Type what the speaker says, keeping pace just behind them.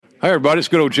Hi, everybody. It's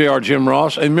good old JR Jim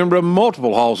Ross, a member of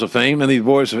multiple Halls of Fame and the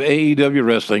voice of AEW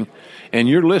Wrestling. And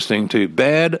you're listening to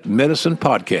Bad Medicine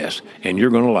Podcast, and you're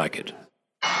going to like it.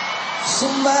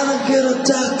 Somebody get a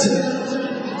doctor.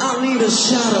 I need a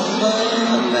shot of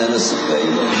bad medicine,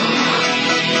 baby.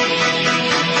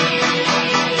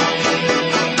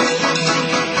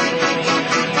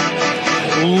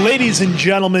 Ladies and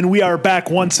gentlemen, we are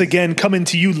back once again, coming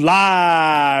to you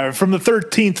live from the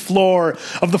 13th floor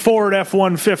of the Ford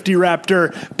F-150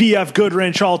 Raptor, BF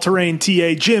Goodwrench All-Terrain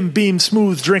TA, Jim Beam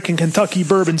Smooth Drinking Kentucky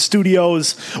Bourbon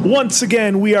Studios. Once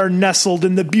again, we are nestled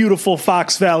in the beautiful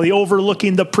Fox Valley,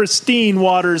 overlooking the pristine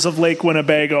waters of Lake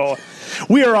Winnebago.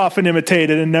 We are often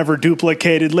imitated and never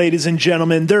duplicated. Ladies and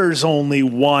gentlemen, there's only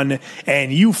one,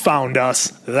 and you found us.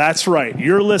 That's right.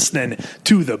 You're listening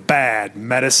to the Bad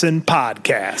Medicine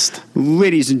Podcast.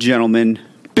 Ladies and gentlemen,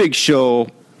 big show,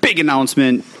 big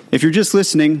announcement. If you're just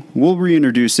listening, we'll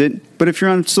reintroduce it. But if you're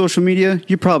on social media,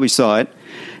 you probably saw it.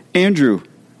 Andrew,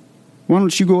 why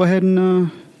don't you go ahead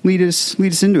and lead us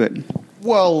into it?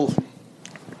 Well,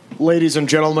 ladies and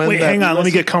gentlemen. Wait, hang on. Let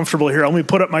me get comfortable here. Let me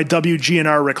put up my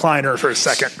WGNR recliner for a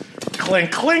second.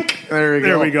 Clink, clink.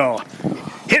 There we go.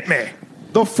 Hit me.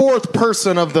 The fourth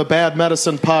person of the Bad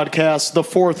Medicine Podcast, the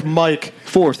fourth mic.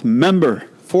 Fourth member.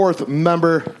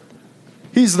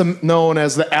 He's known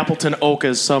as the Appleton Oak,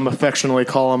 as some affectionately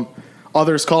call him.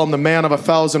 Others call him the man of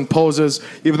 1,000 poses,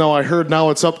 even though I heard now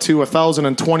it's up to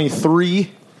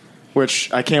 1,023.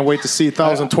 Which I can't wait to see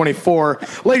 1,024.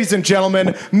 Ladies and gentlemen,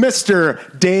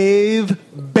 Mr. Dave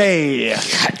Bay.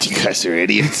 God, you guys are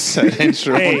idiots.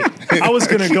 Hey, I was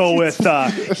going to go with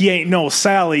he ain't no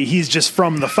Sally. He's just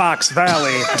from the Fox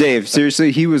Valley. Dave,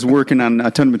 seriously, he was working on a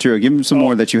ton of material. Give him some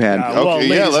more that you had.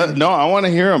 Okay, I want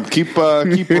to hear him. Keep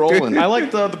rolling. I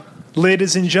like the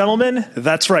Ladies and gentlemen,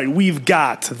 that's right. We've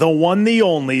got the one, the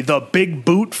only, the Big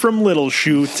Boot from Little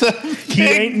Shoot. He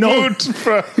ain't no.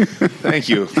 Thank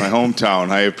you, my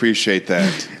hometown. I appreciate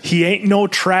that. He ain't no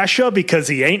Trasha because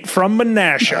he ain't from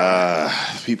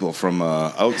Menasha. People from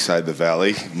outside the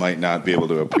valley might not be able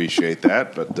to appreciate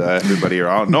that, but everybody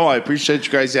around. No, I appreciate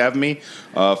you guys having me.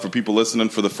 For people listening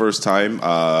for the first time,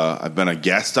 I've been a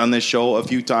guest on this show a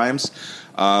few times,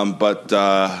 but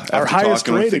after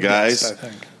talking with the guys, guest, I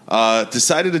think.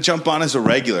 Decided to jump on as a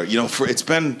regular. It's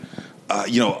been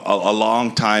a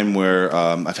long time where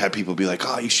I've had people be like,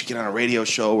 oh, you should get on a radio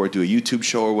show or do a YouTube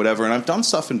show or whatever. And I've done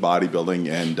stuff in bodybuilding,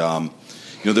 and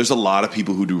there's a lot of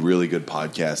people who do really good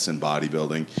podcasts in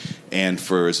bodybuilding. And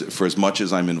for as much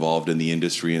as I'm involved in the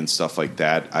industry and stuff like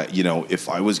that, if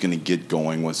I was going to get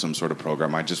going with some sort of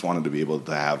program, I just wanted to be able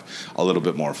to have a little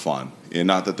bit more fun. And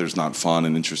not that there's not fun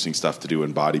and interesting stuff to do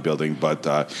in bodybuilding,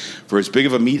 but for as big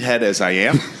of a meathead as I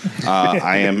am,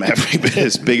 I am every bit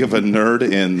as big of a nerd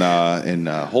in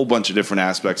a whole bunch of different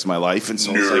aspects of my life. And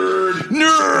so it's like,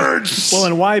 nerds! Well,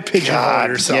 and why pigeonhole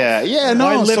yourself? Yeah, no.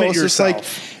 Why limit it's yourself? Just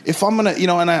like, if I'm gonna,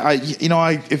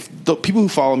 if the people who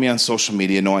follow me on social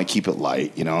media know I keep it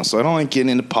light, so I don't like getting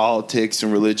into politics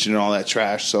and religion and all that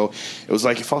trash. So it was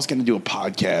like, if I was gonna do a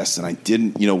podcast and I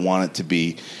didn't, want it to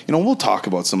be, we'll talk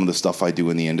about some of the stuff I do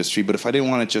in the industry, but if I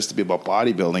didn't want it just to be about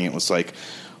bodybuilding, it was like,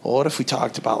 well, what if we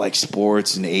talked about like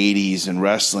sports and 80s and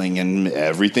wrestling and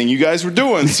everything you guys were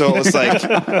doing? So it was like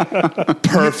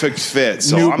perfect fit.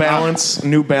 So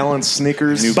New Balance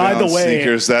sneakers. By the way,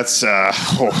 sneakers. That's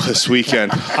this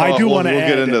weekend. I do want to we'll add,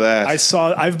 get into that.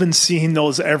 I've been seeing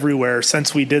those everywhere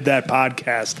since we did that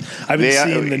podcast. I've been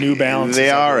seeing the New Balances. They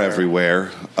are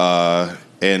everywhere,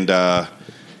 and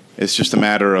it's just a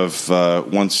matter of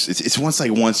once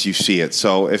you see it.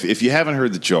 So if you haven't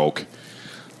heard the joke.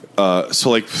 So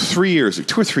like 2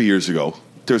 or 3 years ago,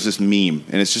 there's this meme,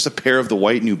 and it's just a pair of the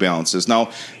white New Balances.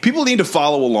 Now, people need to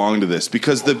follow along to this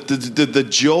because the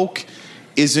joke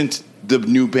isn't the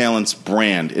New Balance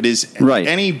brand. It is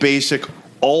any basic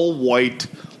all white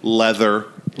leather.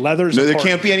 Leather's there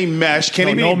can't be any mesh,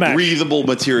 can't be any breathable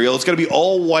material. It's got to be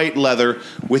all white leather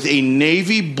with a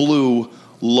navy blue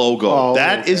logo.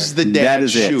 That is the dad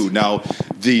shoe. Now,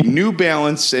 the New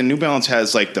Balance, and New Balance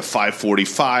has like the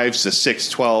 545s, the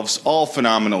 612s, all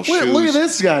phenomenal shoes. Look at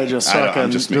this guy I'm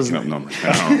just making up numbers.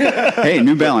 Hey,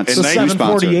 New Balance. The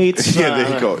 748s. Yeah,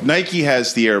 there you go. Nike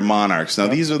has the Air Monarchs. Now,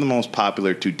 these are the most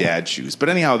popular two dad shoes. But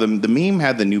anyhow, the meme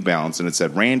had the New Balance, and it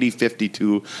said Randy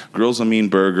 52, Grills a Mean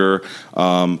Burger,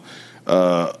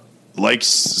 like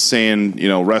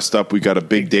saying, rest up, we got a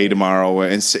big day tomorrow,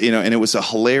 and and it was a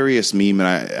hilarious meme,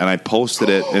 and I posted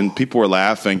it, and people were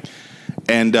laughing,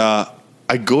 and I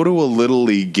go to a Little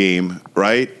League game,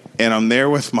 right, and I'm there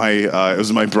with my it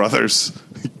was my brother's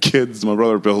kids, my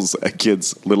brother Bill's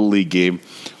kids' Little League game,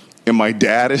 and my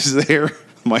dad is there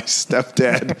my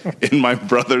stepdad and my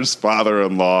brother's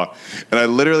father-in-law. And I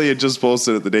literally had just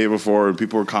posted it the day before, and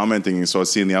people were commenting, and so I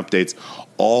was seeing the updates.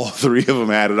 All three of them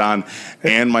had it on,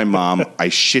 and my mom. I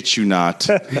shit you not,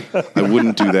 I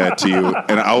wouldn't do that to you.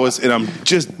 And I'm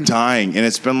just dying. And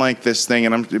it's been like this thing,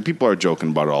 and people are joking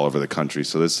about it all over the country,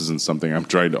 so this isn't something I'm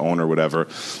trying to own or whatever.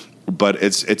 But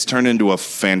it's turned into a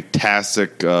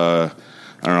fantastic,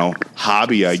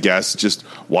 hobby, I guess, just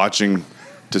watching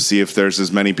to see if there's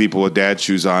as many people with dad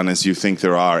shoes on as you think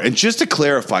there are. And just to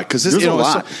clarify, because this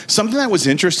something that was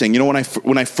interesting,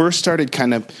 when I first started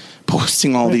kind of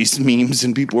posting all these memes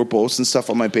and people were posting stuff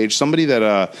on my page, somebody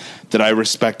that I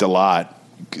respect a lot,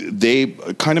 they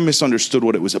kind of misunderstood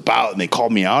what it was about, and they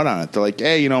called me out on it. They're like,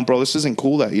 "Hey, bro, this isn't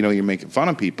cool that you're making fun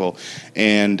of people."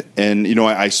 And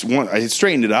I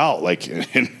straightened it out, like,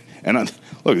 and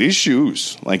look, these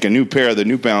shoes, like a new pair of the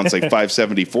New Balance, like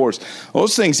 574s,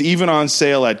 those things, even on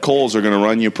sale at Kohl's, are going to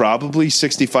run you probably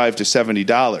 $65 to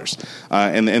 $70.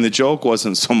 And the joke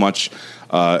wasn't so much,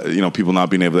 people not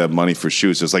being able to have money for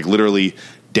shoes. It's like literally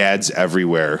dads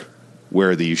everywhere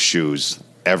wear these shoes.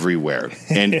 Everywhere.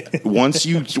 And once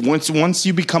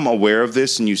you become aware of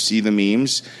this and you see the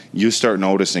memes, you start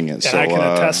noticing it. And so I can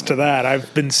attest to that.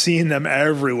 I've been seeing them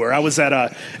everywhere. I was at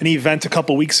an event a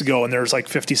couple weeks ago, and there was like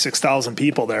 56,000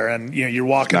 people there, and you're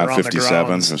walking not around 57, the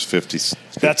grounds. It was 50.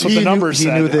 That's what the number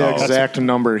said. He knew the exact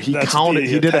number. He counted.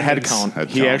 He did a head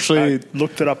count. He actually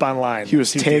looked it up online. He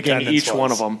was taking each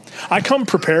one of them. I come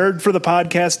prepared for the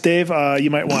podcast, Dave.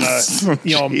 You might want to,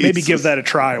 maybe give that a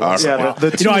try once in a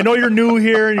while. I know you're new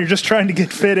here and you're just trying to get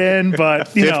fit in, but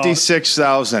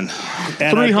 56,000,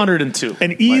 302,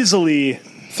 and easily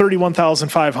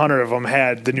 31,500 of them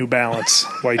had the New Balance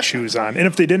white shoes on. And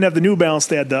if they didn't have the New Balance,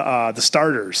 they had the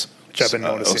starters, which I've been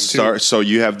noticing too. So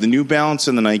you have the New Balance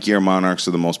and the Nike Air Monarchs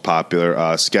are the most popular.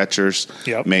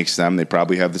 Skechers makes them. They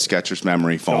probably have the Skechers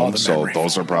memory foam, so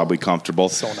those are probably comfortable.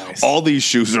 So nice. All these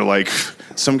shoes are like,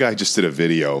 some guy just did a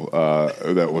video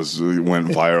that went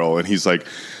viral, and he's like,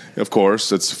 of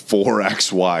course, it's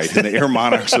 4X wide. And the Air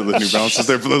Monarchs are the New Balances.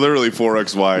 They're literally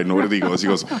 4X wide. And what did he go? He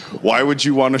goes, why would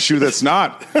you want a shoe that's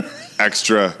not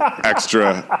extra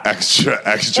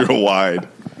wide?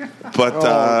 But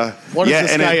what is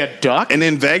this guy, a duck? And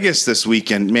in Vegas this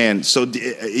weekend, man. So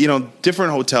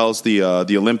different hotels. The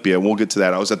Olympia. We'll get to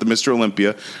that. I was at the Mr.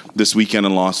 Olympia this weekend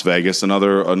in Las Vegas.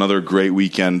 Another great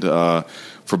weekend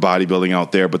for bodybuilding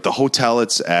out there. But the hotel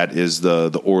it's at is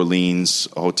the Orleans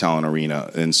Hotel and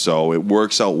Arena, and so it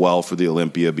works out well for the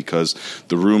Olympia because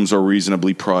the rooms are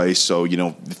reasonably priced. So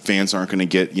the fans aren't going to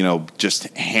get just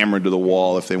hammered to the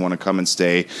wall if they want to come and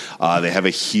stay. They have a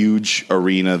huge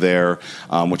arena there,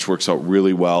 which works out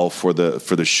really well for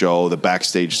the show. The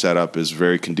backstage setup is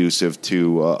very conducive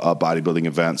to a bodybuilding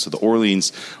event. So the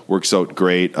Orleans works out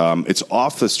great. It's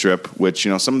off the strip, which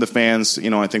some of the fans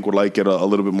I think would like it a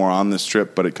little bit more on the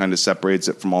strip, but it kind of separates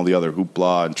it from all the other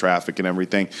hoopla and traffic and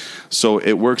everything. So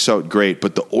it works out great.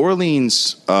 But the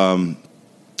Orleans, the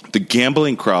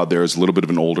gambling crowd there is a little bit of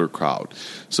an older crowd.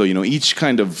 So each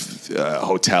kind of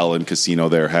hotel and casino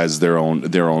there has their own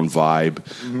vibe.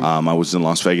 Mm-hmm. I was in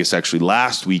Las Vegas actually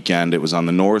last weekend. It was on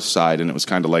the north side, and it was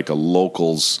kind of like a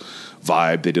locals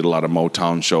vibe. They did a lot of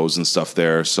Motown shows and stuff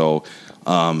there. So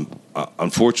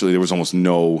unfortunately, there was almost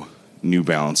no New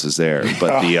Balances there,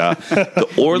 but the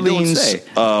Orleans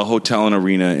Hotel and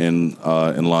Arena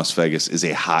in Las Vegas is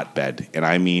a hotbed, and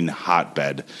I mean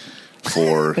hotbed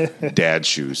for dad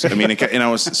shoes. I mean, I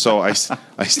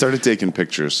started taking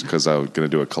pictures because I was going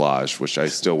to do a collage, which I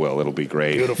still will. It'll be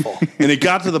great, beautiful. And it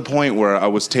got to the point where I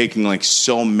was taking like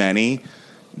so many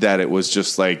that it was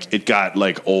just like it got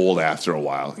like old after a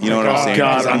while. You know what I'm saying?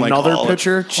 God, I'm another like,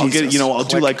 picture. I'll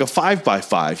do like a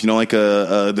 5x5. Like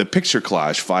the picture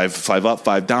collage, five up,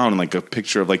 5 down, and like a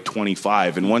picture of like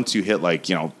 25. And once you hit like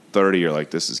 30, you're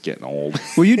like, this is getting old.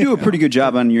 Well, you do a pretty good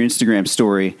job on your Instagram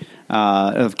story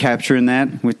of capturing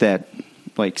that with that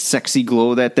like sexy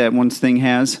glow that one thing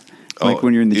has. Like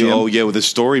when you're in the gym. Oh, yeah, with the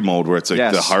story mode where it's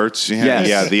like the hearts. Yeah,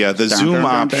 yeah. The zoom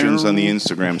options on the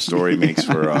Instagram story makes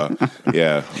for,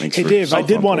 Hey, Dave, I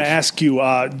did want to ask you,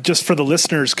 just for the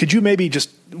listeners, could you maybe just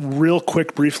real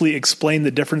quick, briefly explain the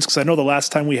difference? Because I know the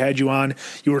last time we had you on,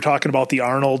 you were talking about the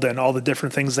Arnold and all the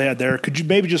different things they had there. Could you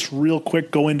maybe just real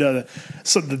quick go into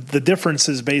the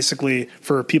differences, basically,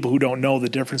 for people who don't know the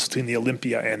difference between the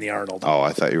Olympia and the Arnold? Oh,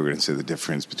 I thought you were going to say the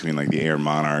difference between like the Air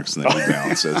Monarchs and the New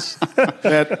Balances.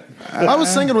 I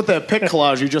was thinking with that pic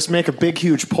collage, you just make a big,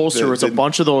 huge poster with a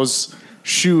bunch of those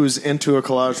shoes into a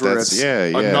collage where it's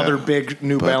another big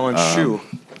New Balance shoe.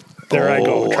 There I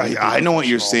go. trying to be I know what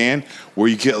you're professional. saying. Where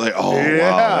you get like,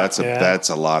 wow, that's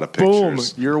a lot of Boom.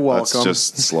 pictures. You're welcome. Let's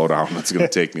just slow down. That's going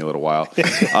to take me a little while.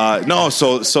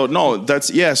 So the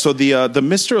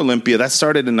Mr. Olympia that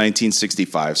started in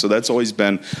 1965. So that's always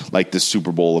been like the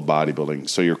Super Bowl of bodybuilding.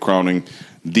 So you're crowning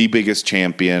the biggest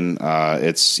champion.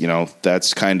 It's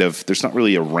that's kind of, there's not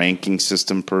really a ranking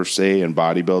system per se in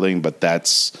bodybuilding, but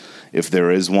that's, if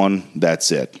there is one, that's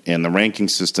it. And the ranking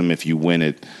system, if you win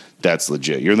it, that's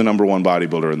legit. You're the number one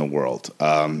bodybuilder in the world.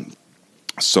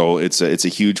 So it's a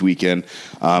huge weekend.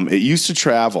 It used to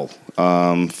travel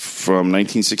from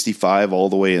 1965 all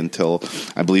the way until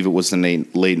I believe it was the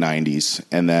late 90s,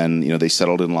 and then they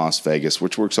settled in Las Vegas,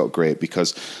 which works out great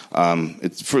because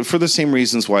it's for the same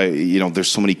reasons why there's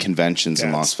so many conventions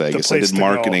in Las Vegas. I did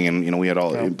marketing, and we had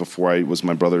all before I was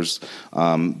my brother's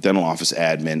dental office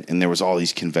admin, and there was all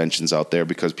these conventions out there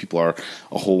because people are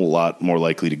a whole lot more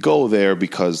likely to go there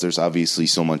because there's obviously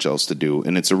so much else to do,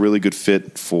 and it's a really good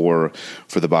fit for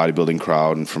the bodybuilding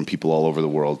crowd and from people all over the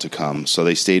world to come. So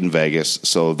they stayed in Vegas.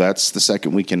 So that's the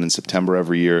second weekend in September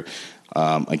every year.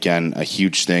 Again, a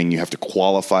huge thing. You have to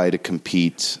qualify to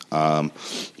compete, but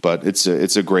it's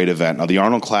a great event. Now, the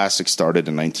Arnold Classic started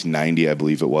in 1990, I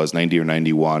believe it was 90 or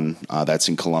 91. That's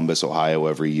in Columbus, Ohio,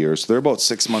 every year. So they're about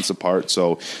 6 months apart.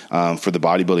 So for the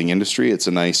bodybuilding industry, it's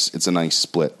a nice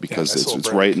split because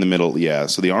it's right in the middle. Yeah.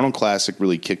 So the Arnold Classic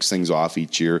really kicks things off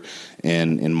each year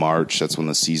in March. That's when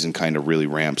the season kind of really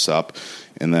ramps up.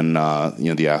 And then,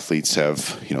 the athletes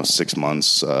have, 6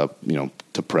 months,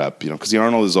 to prep, because the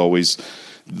Arnold is always,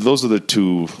 those are the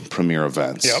two premier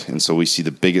events. Yep. And so we see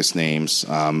the biggest names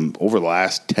over the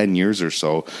last 10 years or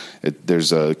so.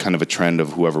 There's a kind of a trend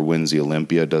of whoever wins the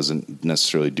Olympia doesn't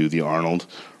necessarily do the Arnold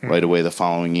right away the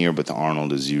following year, but the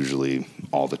Arnold is usually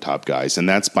all the top guys. And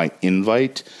that's by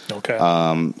invite. Okay.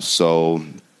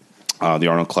 The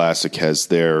Arnold Classic has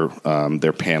their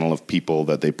panel of people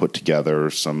that they put together,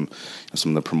 some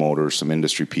of the promoters, some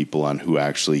industry people on who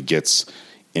actually gets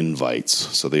invites.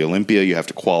 So the Olympia you have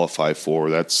to qualify for.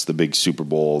 That's the big Super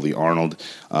Bowl. The Arnold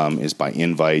is by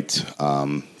invite.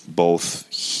 Both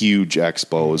huge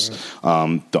expos.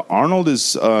 The Arnold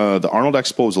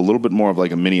Expo is a little bit more of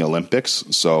like a mini Olympics.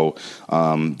 So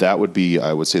that would be,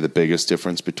 I would say, the biggest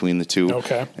difference between the two.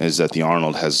 Okay. Is that the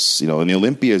Arnold has, and the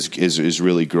Olympia is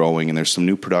really growing, and there's some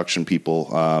new production people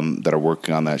that are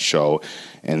working on that show.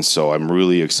 And so I'm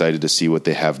really excited to see what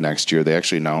they have next year. They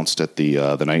actually announced at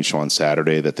the night show on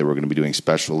Saturday that they were going to be doing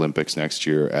Special Olympics next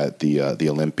year at the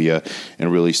Olympia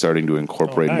and really starting to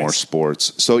incorporate more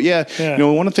sports. So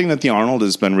one thing that the Arnold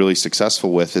has been really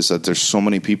successful with is that there's so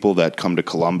many people that come to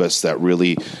Columbus that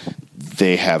really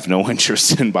they have no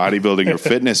interest in bodybuilding or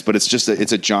fitness, but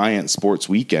it's a giant sports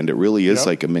weekend. It really is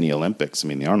like a mini Olympics. I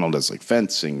mean, the Arnold has like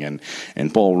fencing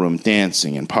and ballroom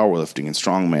dancing and powerlifting and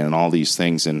strongman and all these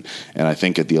things. And I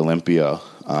think at the Olympia,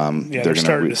 they're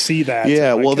starting to see that.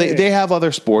 Yeah, they have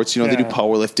other sports. They do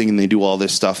powerlifting and they do all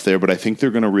this stuff there, but I think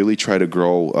they're going to really try to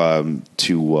grow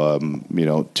to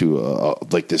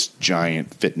like this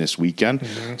giant fitness weekend.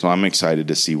 Mm-hmm. So I'm excited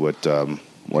to see what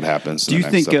happens. Do you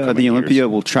think the Olympia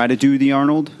will try to do the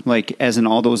Arnold, like as in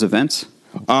all those events?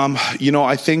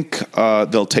 I think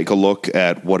they'll take a look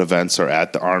at what events are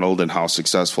at the Arnold and how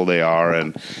successful they are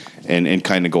and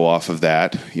kind of go off of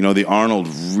that. The Arnold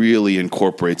really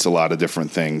incorporates a lot of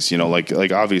different things.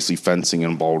 Like obviously fencing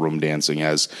and ballroom dancing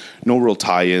has no real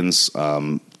tie-ins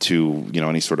to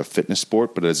any sort of fitness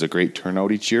sport, but it's a great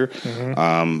turnout each year.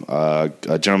 Mm-hmm.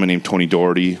 A gentleman named Tony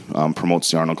Doherty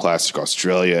promotes the Arnold Classic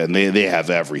Australia, and they have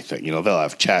everything. They'll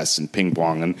have chess and ping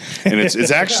pong, and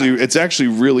it's actually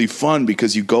really fun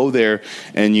because you go there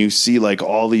and you see like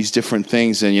all these different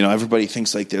things, and everybody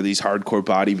thinks like they're these hardcore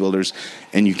bodybuilders,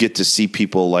 and you get to see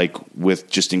people like with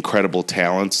just incredible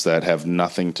talents that have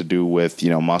nothing to do with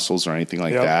muscles or anything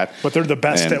like that. But they're the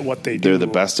best at what they do. They're the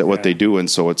best at what they do, and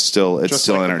so it's still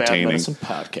entertaining,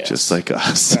 just like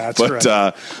us. That's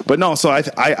right. But no. So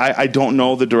I don't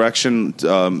know the direction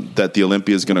that the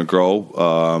Olympia is going to grow,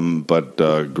 but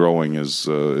growing is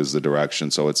the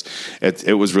direction. So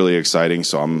it was really exciting.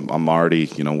 So I'm already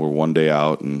we're one day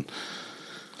out and.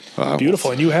 Beautiful,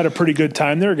 and you had a pretty good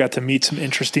time there. Got to meet some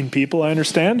interesting people, I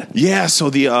understand. Yeah, so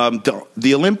the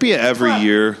Olympia every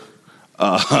year.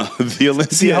 The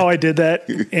Olympia. See how I did that?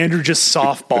 Andrew just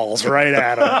softballs right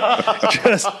at him.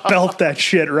 Just belt that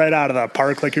shit right out of the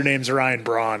park like your name's Ryan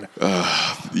Braun.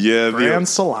 Grand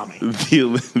salami.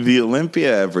 The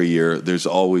Olympia every year, there's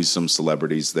always some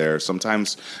celebrities there.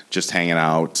 Sometimes just hanging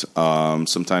out.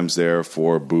 Sometimes there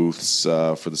for booths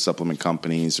for the supplement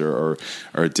companies or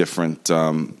different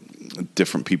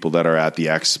people that are at the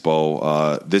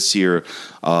expo. This year,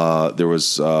 there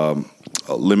was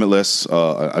Limitless,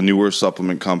 a newer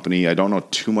supplement company. I don't know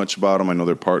too much about them. I know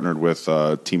they're partnered with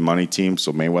Team Money Team,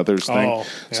 so Mayweather's thing. Oh,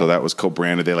 yeah. So that was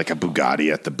co-branded. They had like a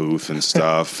Bugatti at the booth and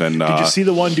stuff. And Did you see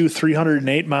the one do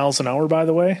 308 miles an hour, by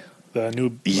the way? The new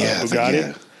Bugatti?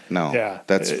 Yeah. No, Yeah.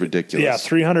 that's ridiculous. Yeah,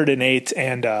 308.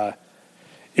 And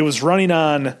it was running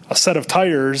on a set of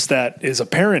tires that is a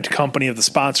parent company of the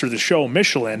sponsor of the show,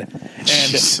 Michelin. And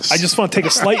Jesus. I just want to take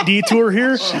a slight detour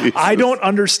here. I don't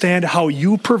understand how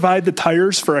you provide the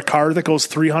tires for a car that goes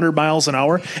 300 miles an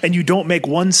hour and you don't make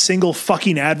one single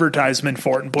fucking advertisement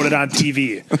for it and put it on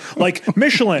TV. Like,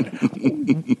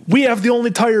 Michelin, we have the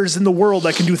only tires in the world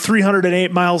that can do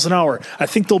 308 miles an hour. I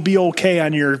think they'll be okay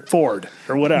on your Ford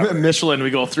or whatever. Michelin, we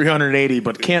go 380,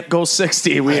 but can't go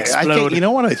 60. We I explode. think, you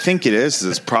know what I think it is?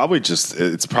 It's probably just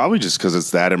because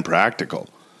it's that impractical.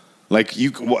 Like,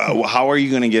 how are you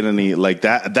going to get any like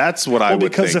that? That's what I would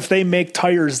because think. if they make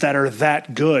tires that are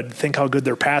that good, think how good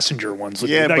their passenger ones would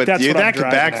be. Yeah, Like, but that's what I'm that could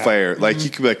driving at. backfire. Like, you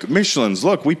could be like, Michelin's,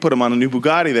 look, we put them on a new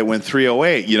Bugatti that went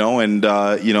 308,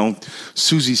 and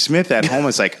Susie Smith at home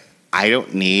is like, I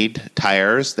don't need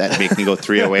tires that make me go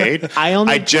 308.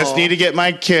 I just need to get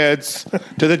my kids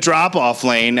to the drop-off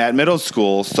lane at middle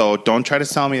school, so don't try to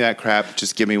sell me that crap.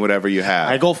 Just give me whatever you have.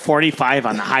 I go 45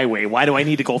 on the highway. Why do I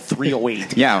need to go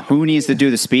 308? Yeah, who needs to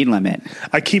do the speed limit?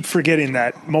 I keep forgetting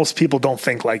that most people don't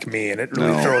think like me, and it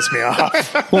really throws me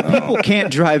off. Well, people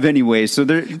can't drive anyway, so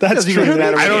That's true.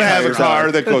 I don't have a car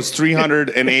that goes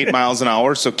 308 miles an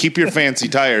hour, so keep your fancy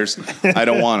tires. I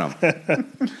don't want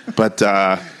them.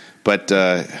 But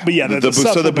yeah, the so the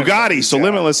supplement Bugatti, companies, so yeah.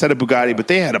 Limitless had a Bugatti, but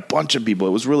they had a bunch of people. It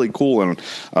was really cool, and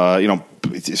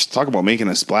just talk about making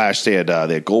a splash. They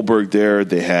had Goldberg there.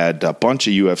 They had a bunch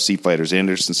of UFC fighters: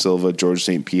 Anderson Silva, George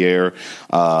St. Pierre,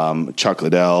 Chuck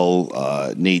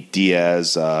Liddell, Nate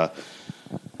Diaz,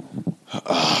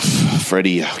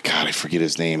 Freddie. Oh God, I forget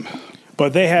his name.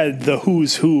 But they had the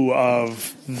who's who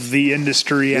of the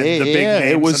industry and the big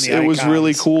names. It was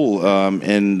really cool.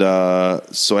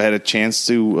 So I had a chance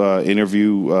to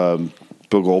interview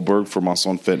Bill Goldberg for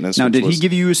Muscle and Fitness. Now, did he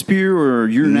give you a spear or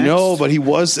you're next? No, but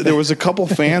there was a couple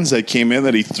fans that came in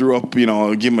that he threw up, give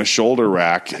him a shoulder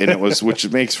rack, and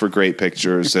which makes for great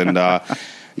pictures. And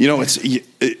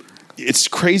it's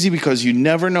crazy because you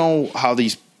never know how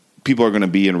these people are going to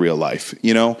be in real life,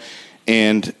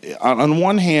 And on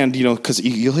one hand, because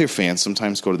you'll hear fans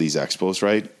sometimes go to these expos,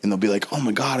 right? And they'll be like, oh,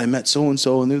 my God, I met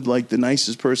so-and-so, and they're like the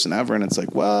nicest person ever. And it's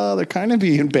like, well, they're kind of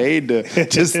being paid to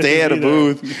just stay at a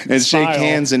booth and smile. shake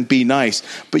hands and be nice.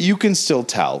 But you can still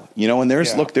tell, and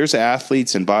there's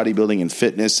athletes in bodybuilding and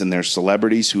fitness, and there's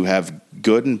celebrities who have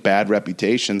good and bad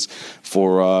reputations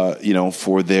for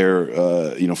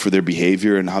their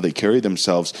behavior and how they carry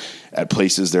themselves at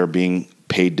places they're being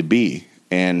paid to be.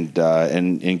 And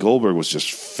Goldberg was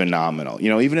just phenomenal.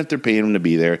 Even if they're paying him to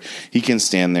be there, he can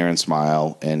stand there and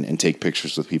smile and take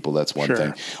pictures with people. That's one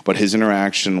thing. But his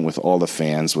interaction with all the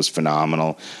fans was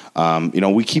phenomenal.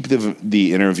 We keep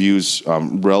the interviews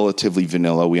relatively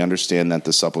vanilla. We understand that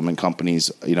the supplement companies,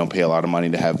 pay a lot of money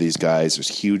to have these guys. There's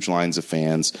huge lines of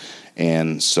fans.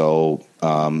 And so,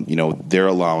 they're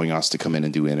allowing us to come in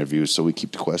and do interviews. So we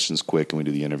keep the questions quick and we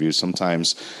do the interviews.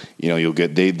 Sometimes, you'll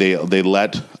get they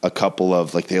let a couple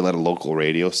of they let a local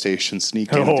radio station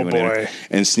sneak in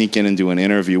and sneak in and do an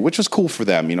interview, which was cool for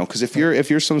them. Because if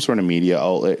you're some sort of media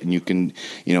outlet and you can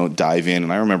dive in.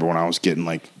 And I remember when I was getting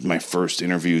my first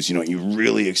interviews, you're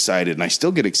really excited, and I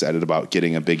still get excited about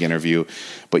getting a big interview,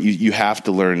 but you have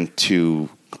to learn to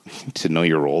know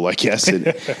your role, I guess, and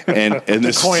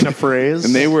this coin a phrase.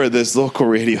 And they were this local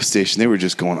radio station. They were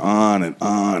just going on and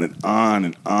on and on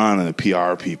and on, and the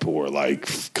PR people were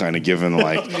kind of giving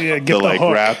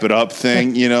the wrap it up thing,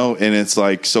 And it's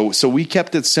so we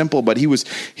kept it simple, but he was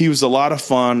a lot of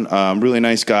fun, really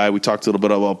nice guy. We talked a little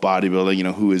bit about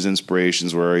bodybuilding, who his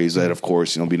inspirations were. He's at, of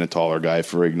course, being a taller guy.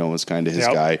 Ferrigno was kind of his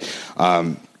guy.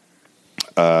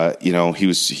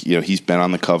 He's been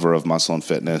on the cover of Muscle and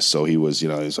Fitness, so he was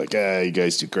like, yeah, you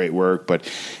guys do great work. But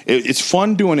it's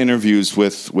fun doing interviews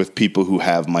with people who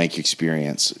have mic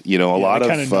experience. A lot of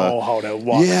kind of know how to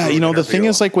walk. Yeah, the thing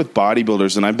is, with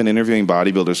bodybuilders, and I've been interviewing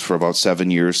bodybuilders for about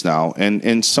 7 years now,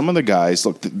 and some of the guys,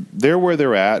 look, they're where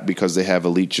they're at because they have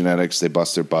elite genetics, they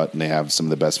bust their butt, and they have some of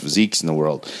the best physiques in the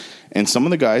world. And some of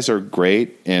the guys are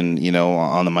great and,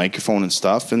 on the microphone and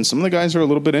stuff. And some of the guys are a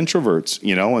little bit introverts,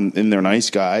 and they're nice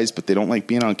guys, but they don't like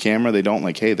being on camera. They don't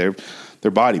they're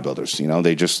bodybuilders,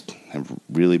 they just have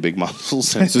really big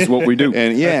muscles. This is what we do.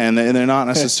 And they're not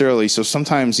necessarily. So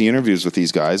sometimes the interviews with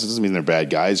these guys, it doesn't mean they're bad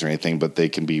guys or anything, but they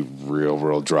can be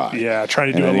real dry. Yeah,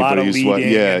 trying to do And a lot of anybody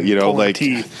leading. who's and pulling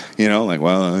teeth.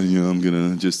 I'm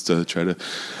gonna just try to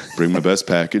bring my best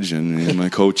package, and me and my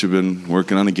coach have been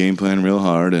working on a game plan real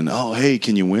hard. And hey,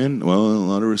 can you win? Well, a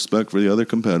lot of respect for the other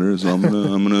competitors. I'm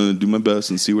gonna do my best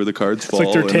and see where the cards fall. It's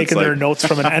like they're And taking their notes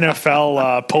from an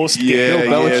NFL post game. Yeah,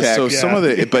 Bill Belichick. So some of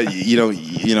the, but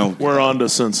We're on to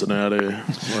Cincinnati.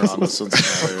 We're on to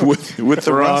Cincinnati. with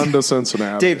the We're run. on to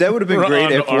Cincinnati. Dave, that would have been We're great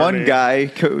on if to one Army. guy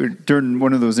during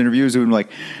one of those interviews would be like,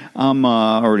 I'm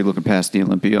already looking past the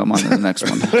Olympia. I'm on to the next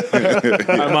one.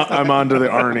 I'm on to the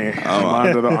Arnie. I'm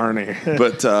on to the Arnie.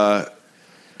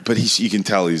 But you can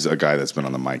tell he's a guy that's been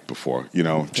on the mic before,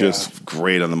 just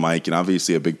great on the mic. And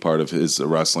obviously a big part of his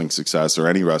wrestling success or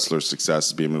any wrestler's success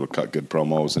is being able to cut good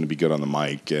promos and to be good on the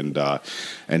mic.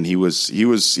 And he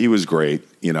was great,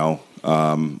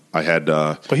 I had,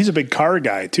 But he's a big car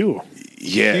guy too.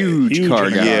 yeah, Huge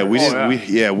car guy. Yeah, we Oh,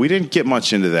 didn't. We didn't get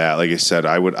much into that. Like I said,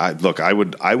 I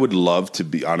would love to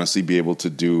be able to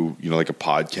do like a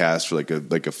podcast for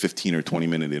like a 15 or 20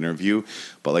 minute interview.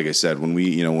 But like I said, when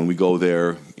we go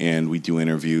there and we do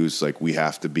interviews, like we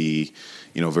have to be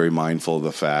very mindful of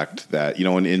the fact that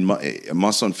in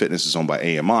Muscle and Fitness is owned by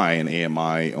AMI, and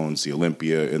AMI owns the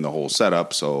Olympia and the whole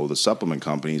setup. So the supplement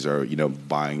companies are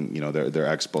buying their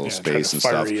expo space and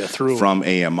fire stuff you through. from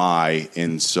AMI,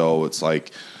 and so it's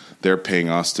like they're paying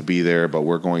us to be there, but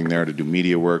we're going there to do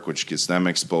media work, which gets them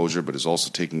exposure, but is also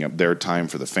taking up their time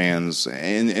for the fans,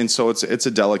 and so it's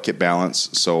a delicate balance.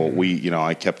 So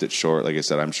I kept it short. Like I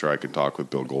said, I'm sure I could talk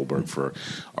with Bill Goldberg for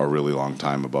a really long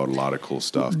time about a lot of cool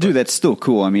stuff. Dude, that's still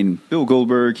cool. I mean, Bill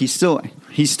Goldberg, he's still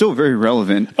very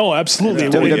relevant. Oh, absolutely.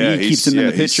 WWE keeps him in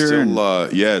the picture. Still,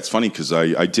 it's funny because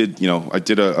I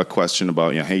did a question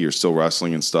about hey, you're still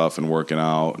wrestling and stuff and working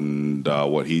out and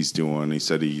what he's doing. He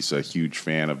said he's a huge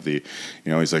fan of the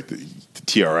he's like the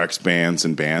TRX bands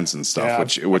and stuff,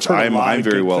 Yeah, which I've heard a I'm lot of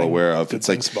very good well thing- aware of. good It's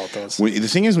like things about those. the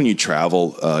thing is when you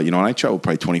travel, and I travel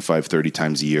probably 25, 30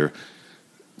 times a year.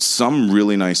 Some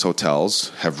really nice hotels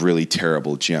have really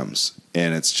terrible gyms,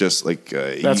 and it's just like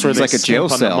That's where It's they like a jail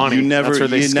skimp on the cell. money. you never That's where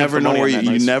they skimp never the know money where on you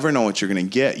that nice- never know what you're going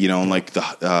to get. And like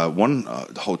the one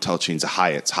hotel chain's the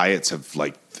Hyatt's. Hyatt's have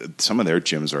like some of their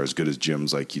gyms are as good as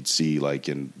gyms like you'd see like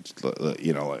in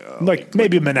Like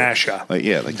maybe Menasha. like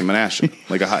the Menasha,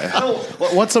 like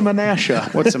What's a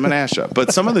Menasha? what's a Menasha?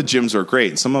 But some of the gyms are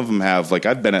great. Some of them have like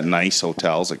I've been at nice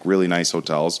hotels, like really nice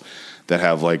hotels that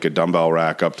have like a dumbbell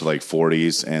rack up to like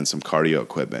 40s and some cardio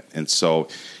equipment. And so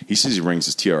he says he brings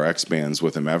his TRX bands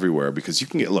with him everywhere because you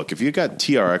can if you got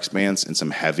TRX bands and some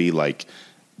heavy like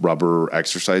rubber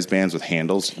exercise bands with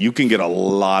handles, you can get a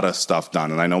lot of stuff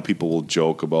done. And I know people will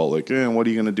joke about like, what are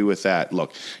you going to do with that?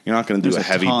 Look, you're not going to do There's a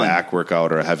a heavy ton. back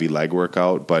workout or a heavy leg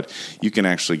workout, but you can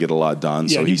actually get a lot done.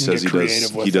 Yeah, So you he can says get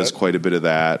creative with he does it. quite a bit of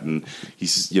that, and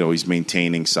he's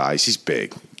maintaining size. He's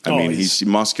big. I Oh, mean, he's- he's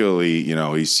muscularly,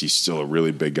 he's still a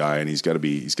really big guy, and he's got to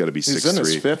be He's in his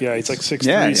 6'3". fifth. Yeah, he's like 6'3",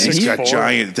 Yeah, and He's got 6'4".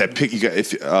 giant. That pic. You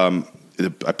got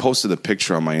I posted a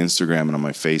picture on my Instagram and on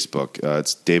my Facebook.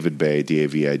 It's David Bay,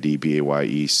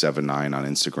 DavidBaye 79 on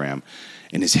Instagram,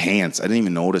 and his hands. I didn't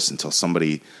even notice until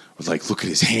somebody was like, "Look at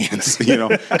his hands,"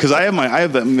 because I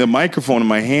have the microphone in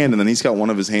my hand, and then he's got one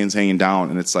of his hands hanging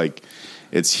down, and it's like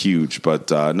it's huge.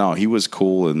 But no, he was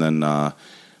cool, and then.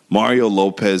 Mario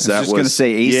Lopez. I was just gonna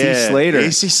say AC Slater.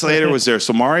 AC Slater was there.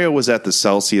 So Mario was at the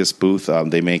Celsius booth.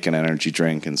 They make an energy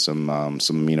drink and some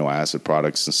amino acid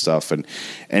products and stuff,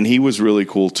 and he was really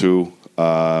cool too.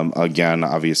 Again,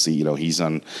 obviously, he's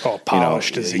on. Oh,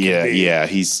 polished as he can yeah, be. yeah.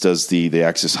 He does the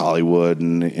Access Hollywood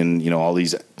and all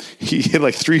these. He had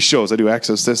like 3 shows. I do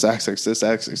Access this, Access this,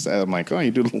 Access that. I'm like, oh,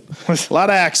 you do a lot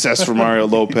of Access for Mario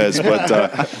Lopez, but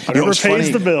Whatever it was pays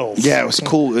funny. the bills. Yeah, it was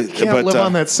cool. Can't live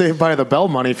on that Saved by the Bell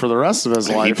money for the rest of his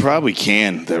He life. probably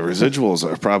can. The residuals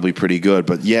are probably pretty good.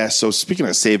 But yeah, so speaking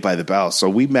of Saved by the Bell, so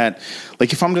we met,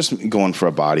 like if I'm just going for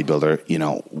a bodybuilder,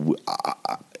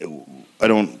 I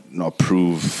don't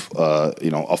approve,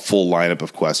 a full lineup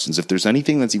of questions. If there's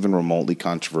anything that's even remotely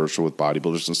controversial with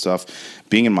bodybuilders and stuff,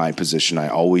 being in my position, I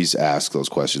always ask those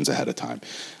questions ahead of time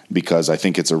because I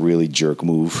think it's a really jerk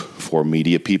move for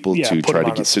media people Yeah, to put try them to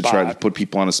on get the to try to spot. put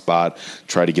people on a spot,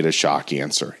 try to get a shock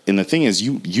answer. And the thing is,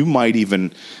 you might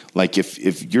even like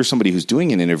if you're somebody who's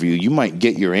doing an interview, you might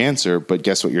get your answer, but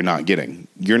guess what? You're not getting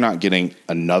getting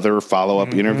another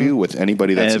follow-up interview with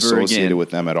anybody that's Ever associated again.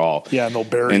 with them at all. Yeah, and they'll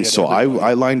bury And it so everywhere.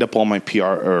 I lined up all my PR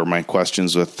or my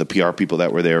questions with the PR people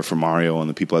that were there for Mario and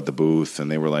the people at the booth, and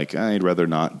they were like, I'd rather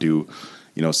not do,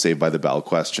 Saved by the Bell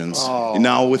questions.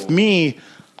 Now with me,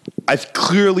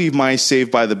 clearly my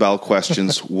Saved by the Bell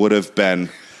questions would have been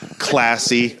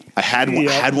classy. I had one.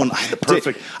 I had the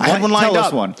perfect. I had one lined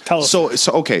up. Tell us. So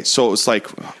okay. So it's like,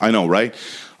 I know, right?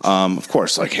 Of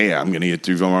course, like, hey, I'm going to get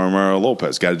through Mario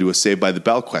Lopez. Got to do a Saved by the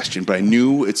Bell question, but I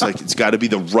knew it's like it's got to be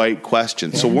the right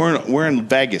question. So we're in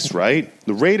Vegas, right?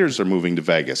 The Raiders are moving to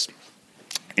Vegas.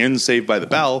 In Saved by the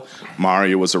Bell,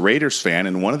 Mario was a Raiders fan.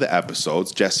 In one of the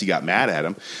episodes, Jesse got mad at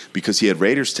him because he had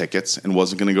Raiders tickets and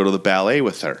wasn't going to go to the ballet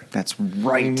with her. That's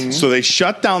right. So they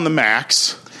shut down the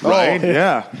Max. Right?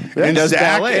 Yeah. And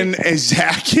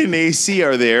Zach and AC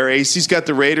are there. AC's got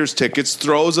the Raiders tickets,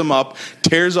 throws them up,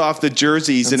 tears off the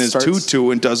jerseys in his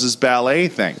tutu, and does his ballet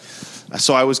thing.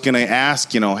 So I was going to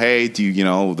ask, hey,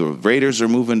 the Raiders are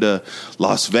moving to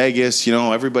Las Vegas.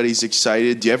 Everybody's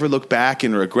excited. Do you ever look back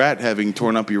and regret having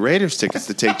torn up your Raiders tickets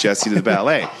to take Jesse to the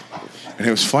ballet? And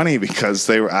it was funny because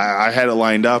I had it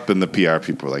lined up, and the PR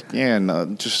people were like, "Yeah, no,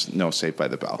 just no Saved by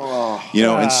the Bell."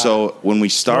 And so when we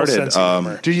started,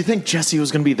 did you think Jesse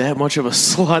was going to be that much of a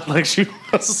slut like she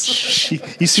was?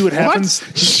 You see what happens?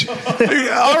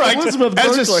 All right, Elizabeth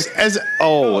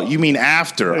Berkley. You mean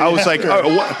after? I was like,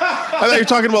 what? I thought you were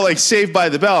talking about like Saved by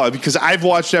the Bell because I've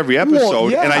watched every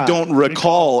episode and I don't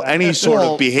recall any sort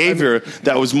of behavior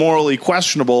that was morally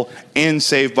questionable in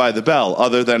Saved by the Bell,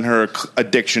 other than her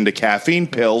addiction to caffeine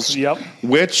pills. Yep.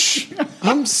 Which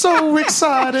I'm so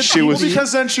excited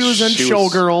because then she was in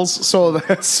Showgirls, so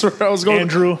that's where I was going.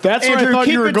 Andrew, that's where I thought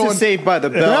you were going. Saved by the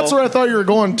Bell. That's where I thought you were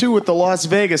going too with the Las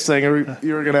Vegas thing.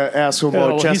 You were going to ask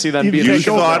about Jesse then being a You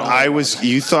Showgirl.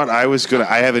 thought I was going to.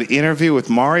 I have an interview with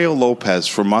Mario Lopez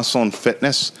for Muscle and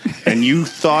Fitness, and you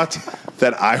thought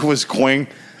that I was going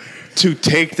to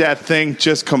take that thing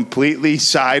just completely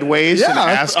sideways and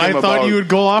ask him I thought you would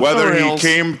go off whether the he rails.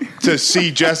 came to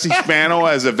see Jesse Spano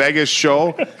as a Vegas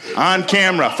show on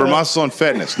camera for Muscle and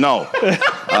Fitness. No.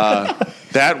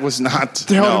 That was not.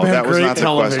 That was not the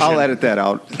question. I'll edit that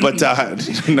out. But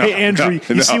no, hey, Andrew,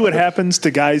 no. you see what happens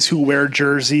to guys who wear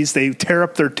jerseys? They tear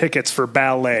up their tickets for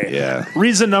ballet. Yeah.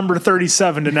 Reason number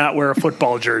 37 to not wear a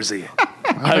football jersey.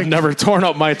 I've never torn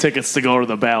up my tickets to go to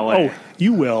the ballet. Oh,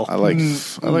 you will. I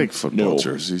like football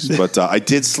jerseys, but I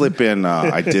did slip in.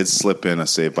 A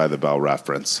Saved by the Bell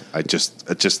reference. I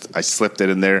slipped it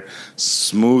in there,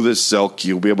 smooth as silk.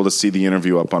 You'll be able to see the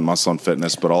interview up on Muscle and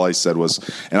Fitness. But all I said was,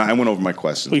 and I went over my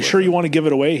questions. Are you sure you want to give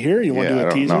it away here? You want to do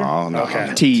a teaser? No.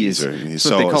 Okay. Teaser.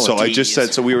 So I just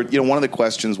said. So we were. One of the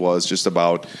questions was just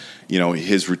about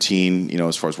his routine.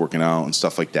 As far as working out and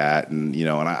stuff like that. And and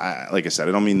I like I said,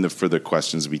 I don't mean for the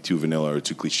questions to be too vanilla or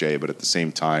too cliche, but at the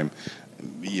same time,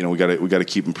 we got to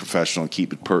keep them professional and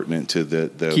keep it pertinent to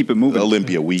the keep it moving.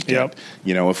 Olympia weekend.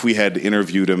 Yep. If we had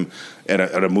interviewed him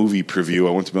at a movie preview,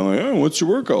 I went to be like, oh, what's your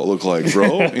workout look like,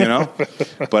 bro?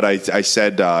 But I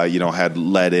said, had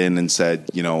led in and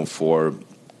said, for,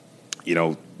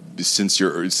 since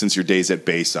your days at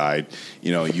Bayside,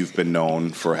 you've been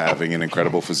known for having an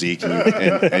incredible physique,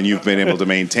 and you've been able to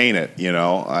maintain it.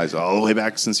 I was all the way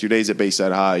back since your days at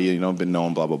Bayside High. Been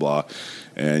known, blah blah blah.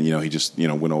 And he just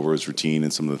went over his routine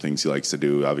and some of the things he likes to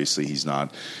do. Obviously, he's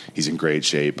in great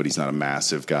shape, but he's not a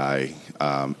massive guy.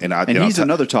 And he's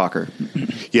another talker.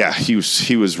 Yeah, he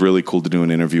was really cool to do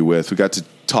an interview with. We got to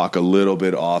talk a little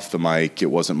bit off the mic.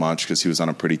 It wasn't much because he was on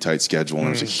a pretty tight schedule, and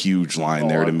there was a huge line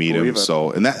there to meet him.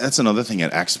 So, and that's another thing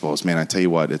at Expos, man. I tell you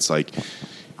what, it's like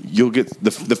you'll get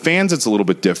the fans. It's a little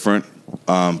bit different,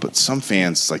 but some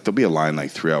fans there'll be a line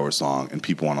 3 hours long, and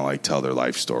people want to tell their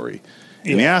life story.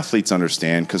 And the athletes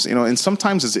understand because, and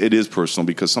sometimes it is personal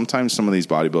because sometimes some of these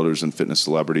bodybuilders and fitness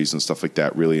celebrities and stuff like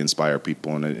that really inspire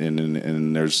people.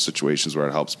 And there's situations where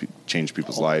it helps change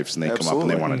people's lives and they come up and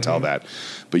they want to tell that.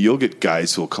 But you'll get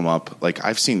guys who will come up.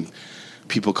 I've seen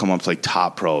people come up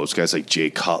top pros, guys like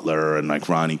Jay Cutler and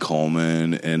Ronnie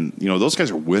Coleman. And, those guys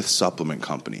are with supplement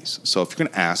companies. So if you're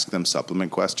going to ask them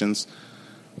supplement questions,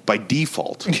 by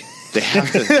default, they have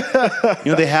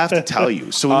to tell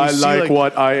you. So when I you see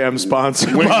what I am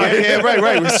sponsored by. Yeah,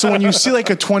 right. So when you see a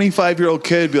 25-year-old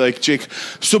kid be like, Jake,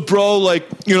 so bro, I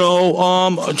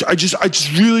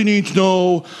just really need to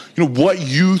know, what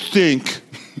you think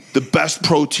the best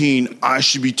protein I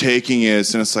should be taking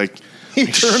is, and it's like. He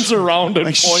turns around and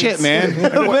points. Shit, man.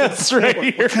 That's right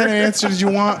here. What kind of answer did you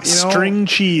want? String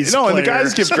cheese. And the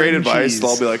guys give great String advice. cheese.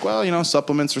 They'll be like, well,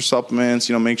 supplements are supplements.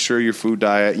 Make sure your food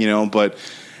diet. But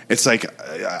it's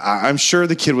I'm sure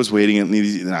the kid was waiting.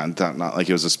 Not like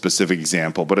it was a specific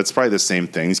example, but it's probably the same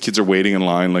thing. These kids are waiting in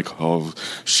line, oh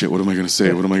shit, what am I going to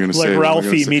say? What am I going to say? Like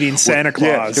Ralphie meeting Santa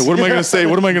Claus. Yeah, what am I going to say?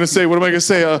 What am I going to say? What am I going to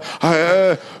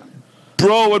say?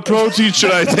 bro, what protein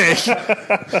should I take?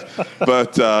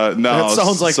 But no, That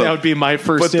sounds like that would be my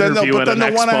first interview at an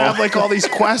they want to expo. have like all these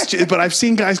questions. But I've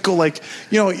seen guys go like,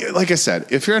 like I said,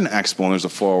 if you're in an expo and there's a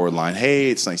forward line, hey,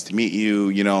 it's nice to meet you.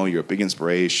 You're a big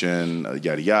inspiration.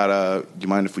 Yada yada. Do you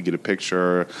mind if we get a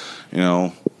picture?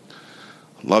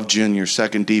 Loved you in your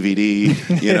second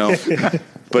DVD.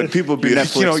 But people be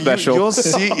Netflix special.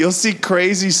 You'll see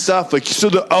crazy stuff like, so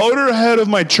the outer head of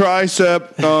my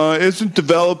tricep isn't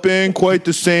developing quite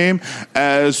the same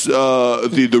as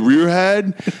the rear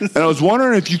head, and I was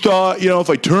wondering if you thought if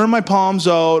I turn my palms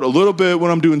out a little bit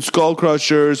when I'm doing skull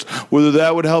crushers, whether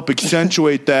that would help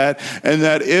accentuate that, and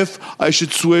that if I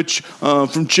should switch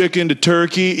from chicken to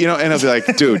turkey, and I'll be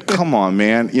like, dude, come on,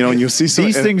 man, and you'll see some,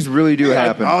 These things really do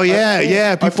happen. Oh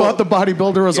yeah. I thought the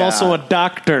bodybuilder was also a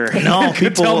doctor. No,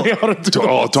 people. Tell me how to do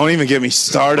it. Don't even get me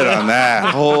started on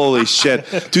that. Holy shit.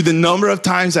 Dude, the number of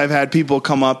times I've had people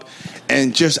come up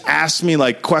and just ask me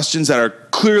like questions that are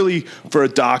clearly for a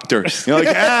doctor.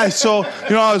 I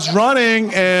was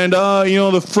running and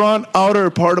the front outer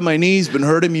part of my knee's been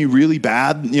hurting me really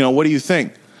bad. What do you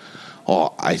think?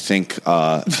 Oh, I think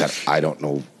that I don't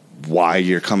know why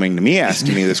you're coming to me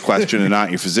asking me this question and not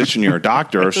your physician, you're a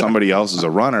doctor, or somebody else is a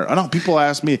runner. I know people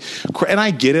ask me, and I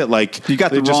get it. Like you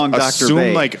got the wrong Dr. Assume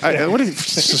Bay. like,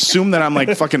 just assume that I'm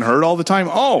like fucking hurt all the time.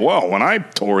 Oh well, when I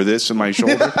tore this in my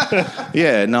shoulder,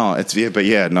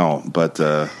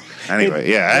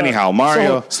 anyhow,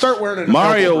 Mario. So start wearing it.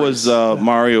 Mario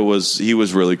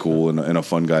was really cool and a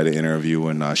fun guy to interview.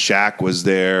 And Shaq was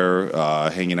there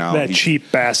hanging out. That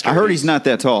cheap bastard. I heard he's not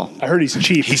that tall. I heard he's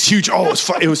cheap. He's huge. Oh, it was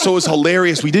fun. It was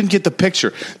hilarious. We didn't get the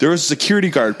picture. There was a security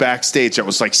guard backstage that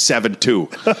was like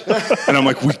 7'2", and I'm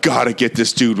like, we gotta get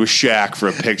this dude with Shaq for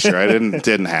a picture.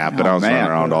 Didn't happen. I was running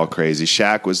around all crazy.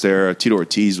 Shaq was there. Tito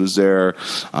Ortiz was there.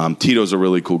 Tito's a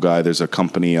really cool guy. There's a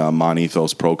company,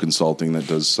 Monethos Pro Consulting, that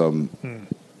does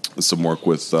some work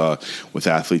with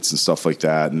athletes and stuff like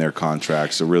that, and their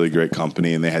contracts. A really great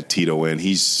company, and they had Tito in.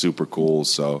 He's super cool.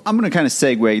 So I'm going to kind of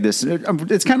segue this.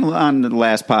 It's kind of on the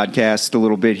last podcast a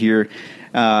little bit here.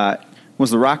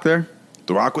 Was The Rock there?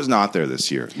 The Rock was not there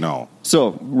this year. No.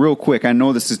 So real quick, I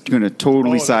know this is going to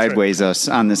totally sideways us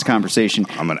on this conversation.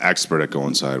 I'm an expert at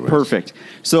going sideways. Perfect.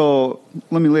 So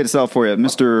let me lay this out for you.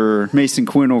 Mr. Mason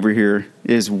Quinn over here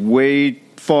is way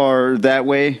far that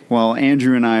way, while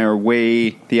Andrew and I are way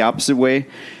the opposite way.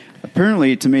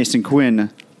 Apparently, to Mason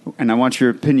Quinn, and I want your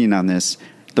opinion on this,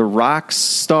 The Rock's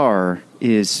star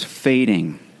is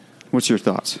fading. What's your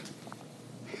thoughts?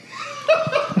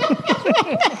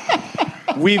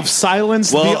 We've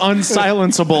silenced the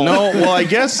unsilenceable. No, well, I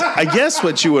guess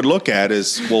what you would look at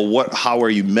is, how are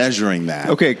you measuring that?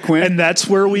 Okay, Quinn. And that's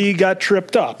where we got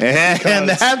tripped up. And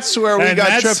that's where we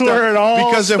got tripped where up. It all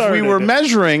because started. if we were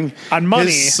measuring on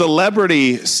money, his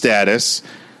celebrity status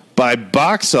by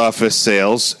box office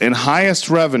sales and highest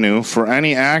revenue for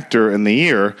any actor in the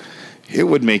year, it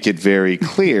would make it very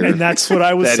clear. And that's what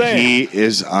I was that saying. He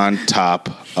is on top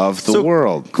of the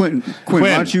world. Quinn,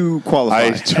 why don't you qualify?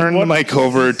 I turn the mic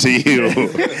over to you.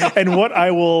 And what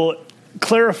I will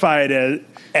clarify it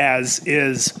as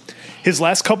is his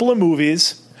last couple of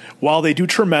movies, while they do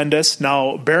tremendous,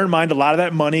 now bear in mind a lot of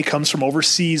that money comes from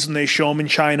overseas. When they show them in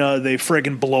China, they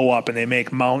friggin' blow up and they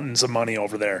make mountains of money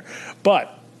over there.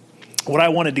 But what I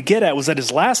wanted to get at was that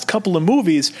his last couple of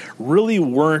movies really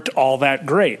weren't all that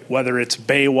great, whether it's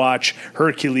Baywatch,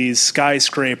 Hercules,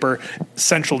 Skyscraper.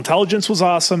 Central Intelligence was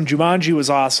awesome, Jumanji was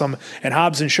awesome, and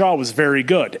Hobbs and Shaw was very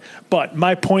good. But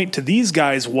my point to these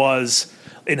guys was,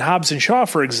 in Hobbs and Shaw,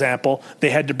 for example, they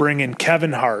had to bring in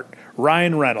Kevin Hart,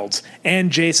 Ryan Reynolds,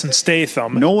 and Jason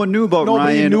Statham. No one knew about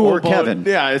Ryan or Kevin.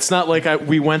 Yeah, it's not like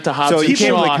we went to Hobbs So and you can't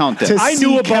Shaw really count that. to I see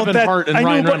knew about Kevin that. Hart and I knew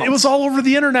Ryan about, Reynolds. it was all over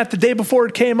the internet the day before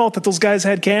it came out that those guys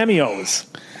had cameos.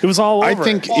 It was all over. I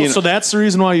think so that's the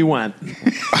reason why you went.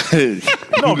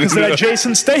 no, because they had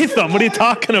Jason Statham. What are you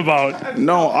talking about?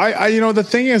 No, I the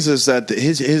thing is that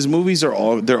his movies they're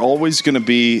always going to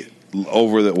be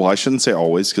over the. Well, I shouldn't say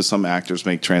always, because some actors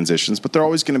make transitions, but they're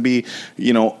always going to be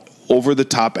over the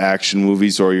top action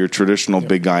movies or your traditional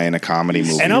big guy in a comedy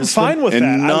movie. And I'm fine with that.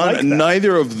 I like that.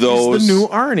 Neither of those. He's the new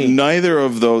Arnie. Neither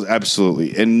of those,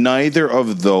 absolutely, and neither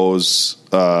of those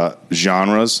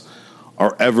genres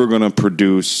are ever going to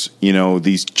produce,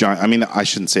 these giant. I mean, I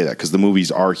shouldn't say that, because the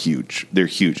movies are huge. They're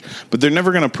huge, but they're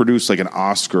never going to produce like an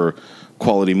Oscar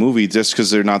quality movie just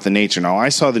because they're not the nature. Now, I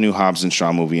saw the new Hobbs and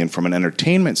Shaw movie, and from an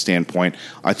entertainment standpoint,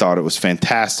 I thought it was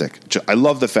fantastic. I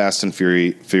love the Fast and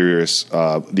Furious,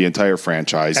 the entire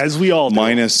franchise, as we all do.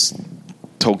 Minus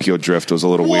Tokyo Drift was a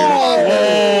little weird.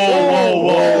 Whoa!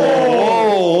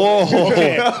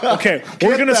 Okay.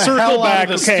 We're going to circle hell out back.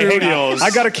 of the Okay, hang on. studios. I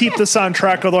got to keep this on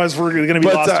track, otherwise we're going to be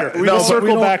But, lost here. no, We'll but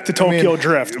circle back to Tokyo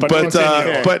Drift. But But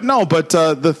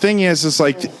continue. the thing is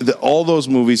like all those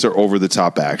movies are over the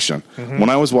top action. When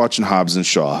I was watching Hobbs and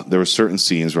Shaw, there were certain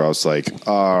scenes where I was like,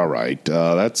 all right,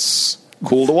 that's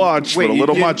cool to watch, but a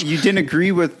little much. You didn't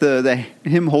agree with the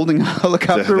him holding a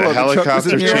helicopter The while the truck was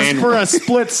helicopter in the air? chain. For a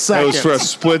split second. It was for a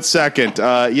split second,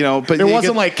 but It you wasn't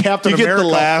get- like Captain You get the America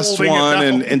last holding it one,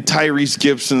 down. and Tyrese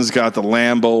Gibson's got the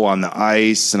Lambo on the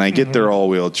ice, and I get their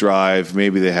all-wheel drive.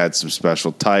 Maybe they had some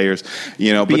special tires, but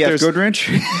BF there's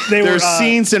Goodwrench? there's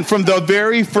scenes, and from the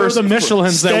very For first the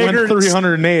Michelins that went Staggered-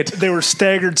 308. They were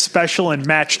staggered special and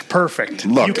matched perfect.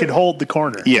 Look. You could hold the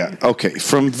corner. Yeah, okay.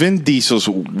 From Vin Diesel's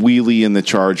wheelie in the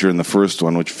Charger in the first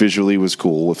one, which visually was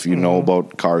cool. If you know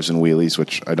about cars and wheelies,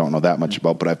 which I don't know that much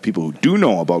about, but I have people who do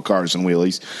know about cars and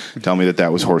wheelies tell me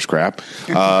that was horse crap.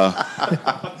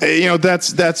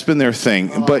 That's been their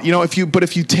thing. But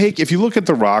if you look at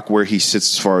The Rock where he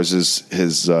sits as far as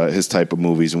his type of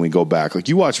movies, and we go back, like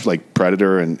you watch like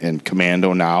Predator and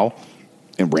Commando now,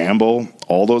 and Rambo,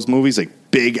 all those movies, like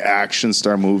big action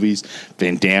star movies,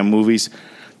 Van Damme movies.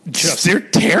 They're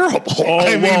terrible. Whoa,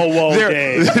 Dave, no,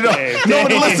 Dave.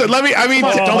 listen. Let me. I mean,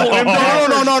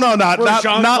 no,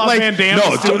 not like Van Damme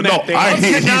no, is doing no. that thing. I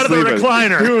Getting out of the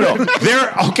recliner. No,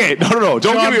 they're okay. No.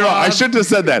 Don't get me wrong. I shouldn't have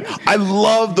said that. I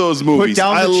love those movies.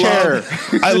 down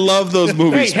the I love those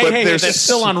movies. Hey, but that's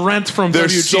still on rent from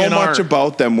there's WGNR. so much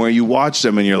about them where you watch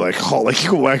them and you're like, oh, like you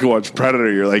go back and watch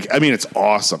Predator. You're like, I mean, it's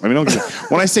awesome. I mean,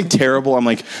 when I say terrible, I'm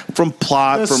like from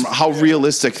plot, from how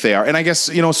realistic they are, and I guess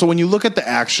so when you look at the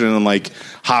action and like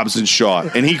Hobbs and Shaw,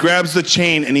 and he grabs the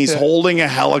chain and he's holding a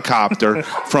helicopter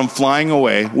from flying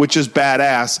away, which is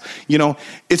badass.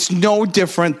 It's no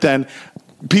different than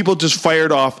people just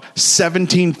fired off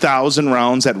 17,000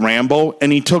 rounds at Rambo,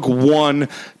 and he took one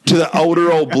to the outer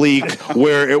oblique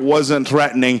where it wasn't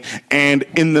threatening, and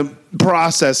in the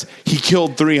process he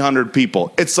killed 300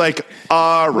 people. It's like,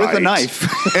 all right, With a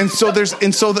knife. and so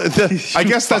I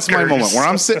guess that's my moment where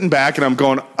I'm sitting back and I'm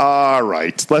going, all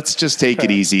right, let's just take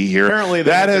it easy here. Apparently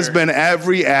that has been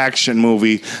every action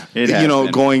movie, It has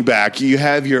been. going back. You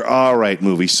have your all right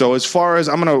movie. So as far as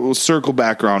I'm going to circle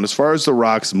back around, as far as The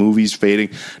Rock's movies fading,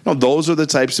 no, those are the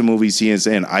types of movies he is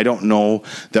in. I don't know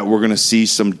that we're going to see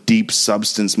some deep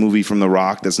substance movie from The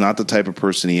Rock. That's not the type of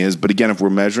person he is. But again, if we're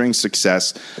measuring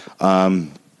success,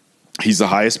 he's the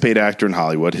highest paid actor in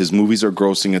Hollywood. His movies are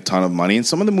grossing a ton of money, and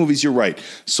some of the movies, you're right.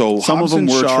 So Some Hobbs of them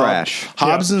and were Shaw, trash.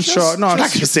 Hobbs and Shaw. No, I'm not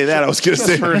going to say that. I was going to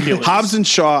say Hercules. Hobbs and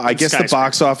Shaw. I guess the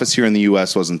box office here in the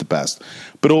U.S. wasn't the best,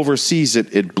 but overseas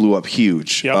it blew up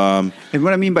huge. Yep. And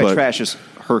what I mean by But- trash is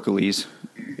Hercules.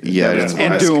 Yeah,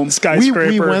 And Doom. Skyscraper.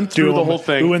 We went through Doom. the whole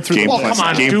thing. We went through game the plan. whole come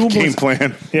on, game, Doom was- game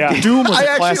plan. Yeah. Doom was I a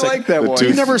actually classic. like that one.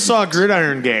 You never saw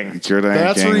Gridiron Gang. Gridiron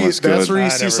that's Gang where you, was That's good. where you I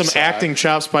see never some saw acting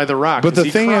chops by The Rock. But 'cause the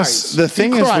he thing cries. is, He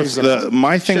cries in it.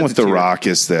 my thing Sheds with a The tear. Rock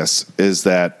is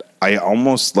that I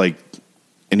almost like,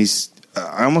 and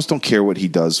I almost don't care what he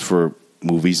does for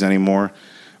movies anymore,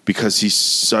 because he's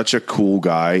such a cool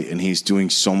guy and he's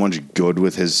doing so much good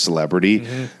with his celebrity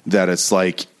that it's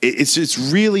like it's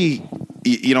really,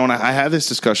 and I had this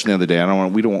discussion the other day.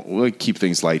 We'll keep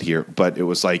things light here, but it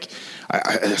was like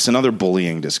it's another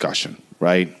bullying discussion,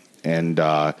 right? And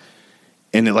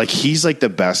he's like the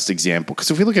best example,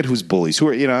 because if we look at who's bullies, who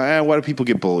are what do people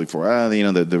get bullied for?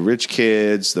 The rich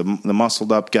kids, the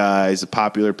muscled up guys, the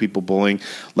popular people bullying.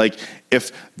 Like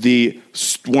if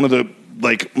one of the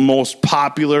like most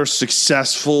popular,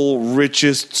 successful,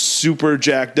 richest, super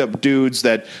jacked up dudes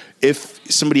that if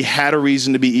somebody had a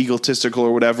reason to be egotistical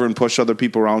or whatever and push other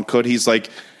people around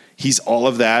he's all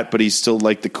of that, but he's still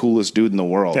like the coolest dude in the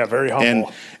world. Yeah, very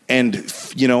humble. And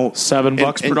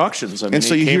 $7 Productions. I mean, and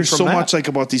so he you came hear from so that. much like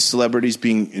about these celebrities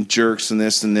being jerks and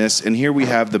this, and here we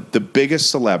have the biggest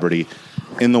celebrity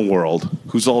in the world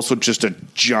who's also just a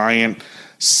giant,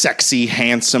 sexy,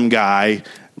 handsome guy.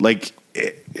 Like,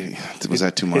 was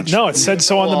that too much? No, it said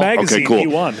so on the magazine. Okay, cool. He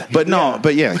won. But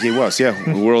yeah, he was. Yeah,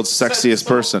 the world's sexiest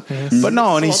person. But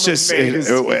no, and he's just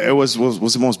it was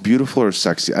the most beautiful or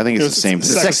sexy. I think it's the same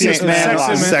thing. Sexiest man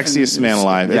alive. Sexiest man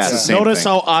alive. Yeah. It's the same Notice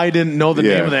thing. how I didn't know the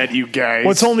Yeah. name of that, you guys.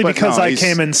 Well, it's only But because no, I he's-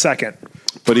 came in second.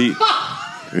 But he.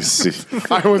 Let's see.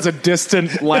 I was a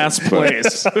distant last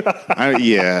place.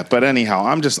 Yeah, but anyhow,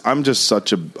 I'm just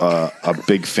such a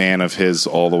big fan of his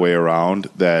all the way around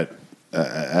that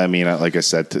I mean, like I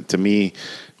said, to me,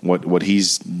 what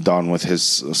he's done with his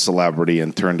celebrity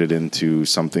and turned it into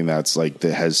something that's like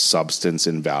that has substance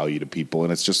and value to people,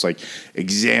 and it's just like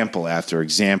example after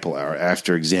example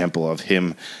after example of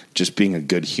him just being a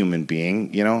good human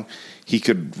being. He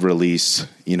could release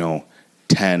 10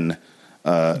 10.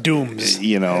 Dooms.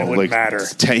 You know, and it wouldn't matter.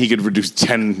 10, he could produce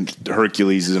 10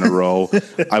 Hercules in a row.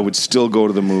 I would still go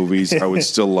to the movies. I would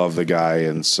still love the guy.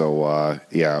 And so,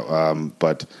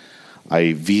 but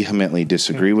I vehemently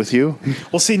disagree with you.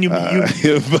 Well, see,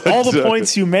 all the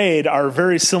points you made are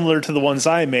very similar to the ones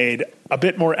I made. A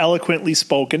bit more eloquently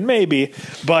spoken, maybe,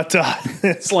 but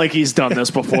It's like he's done this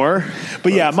before.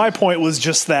 but yeah, my point was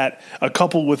just that a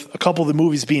couple of the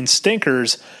movies being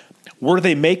stinkers, were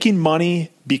they making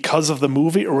money because of the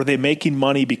movie, or were they making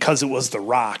money because it was The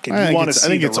Rock? And I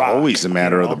think it's always a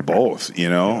matter of the both, you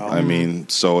know? Yeah. I mean,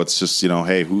 so it's just,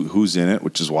 hey, who's in it,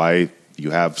 which is why you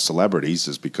have celebrities,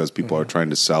 is because people are trying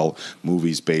to sell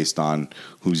movies based on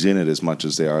who's in it as much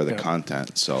as they are the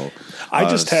content. So I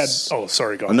just had. Oh,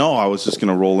 sorry. Go ahead. No, I was just going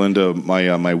to roll into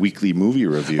my my weekly movie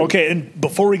review. Okay, and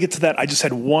before we get to that, I just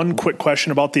had one quick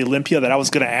question about the Olympia that I was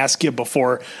going to ask you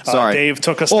before Dave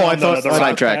took us down the rock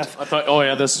sidetracked. path. I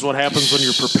thought, this is what happens when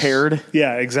you're prepared.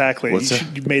 Yeah, exactly.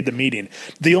 You made the meeting.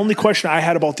 The only question I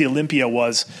had about the Olympia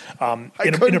was,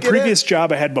 in a previous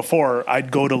job I had before,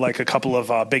 I'd go to like a couple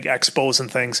of big expos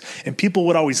and things, and people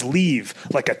would always leave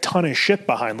like a ton of shit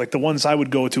behind. Like the ones I would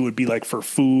go to would be like for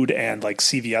food and like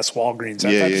CVS, Walgreens,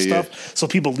 that type of stuff. So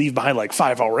people leave behind like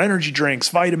 5-hour energy drinks,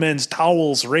 vitamins,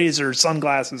 towels, razors,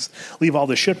 sunglasses, leave all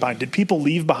this shit behind. Did people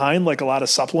leave behind like a lot of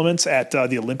supplements at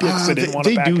the Olympia because they didn't want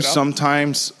to back it up? They do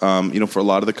sometimes. For a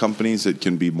lot of the companies, it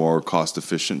can be more cost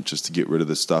efficient just to get rid of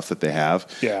the stuff that they have.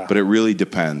 Yeah. But it really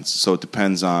depends. So it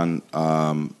depends on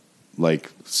like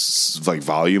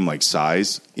volume, like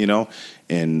size,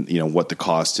 and what the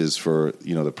cost is for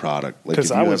the product. Like if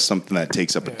you have something that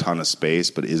takes up a ton of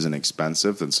space but isn't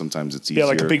expensive, then sometimes it's easier. Yeah,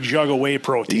 like a big jug of whey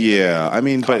protein. Yeah, I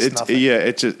mean, but nothing.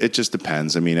 it just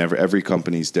depends. I mean, every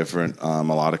company's different. A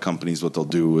lot of companies, what they'll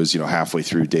do is halfway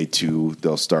through day 2,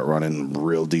 they'll start running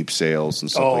real deep sales and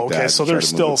stuff like that. Okay, so they're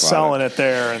still selling it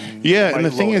there. And and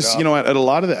the thing is, at a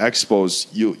lot of the expos,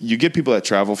 you get people that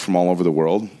travel from all over the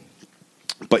world.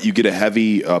 But you get a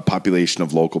heavy population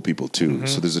of local people, too. Mm-hmm.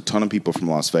 So there's a ton of people from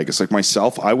Las Vegas. Like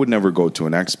myself, I would never go to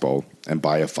an expo and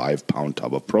buy a 5-pound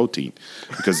tub of protein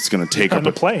because it's going to take up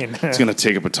plane. It's going to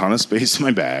take up a ton of space in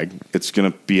my bag. It's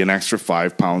going to be an extra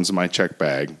 5 pounds in my check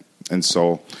bag. And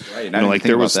so,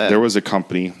 there was a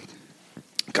company,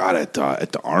 at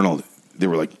the Arnold, they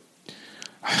were like,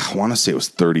 I want to say it was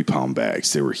 30-pound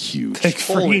bags. They were huge. Like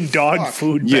freaking dog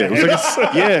food bags.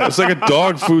 Yeah, it was like a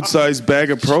dog food sized bag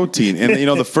of protein. And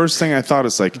the first thing I thought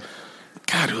is like,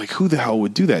 God, who the hell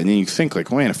would do that? And then you think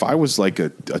like, man, if I was like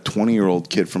a 20-year-old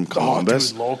kid from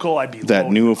Columbus, local, I'd be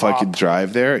that knew if I could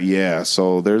drive there. Yeah,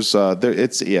 so there's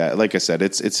like I said,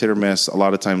 it's hit or miss. A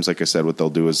lot of times, like I said, what they'll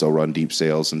do is they'll run deep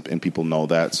sales, and people know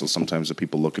that. So sometimes the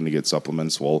people looking to get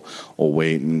supplements will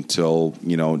wait until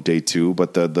day 2.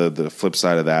 But the flip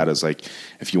side of that is like,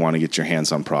 if you want to get your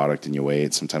hands on product and you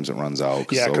wait, sometimes it runs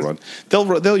out. Yeah,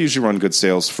 they'll usually run good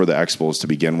sales for the expos to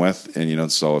begin with,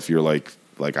 and so if you're like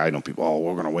I know people,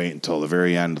 we're going to wait until the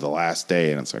very end of the last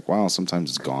day. And it's like, wow,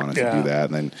 sometimes it's gone if you do that.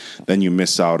 And then you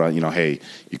miss out on, hey,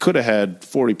 you could have had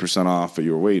 40% off, but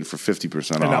you were waiting for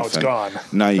 50% off. Now it's gone.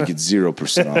 Now you get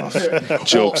 0%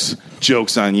 off.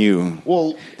 Jokes on you.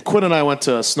 Well, Quinn and I went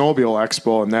to Snowmobile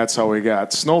Expo, and that's how we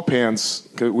got snow pans.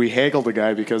 We haggled the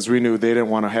guy because we knew they didn't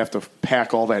want to have to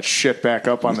pack all that shit back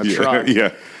up on the truck.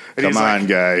 Yeah. Come on,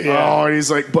 guy. Oh, and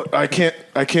he's like, but I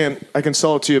can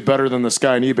sell it to you better than this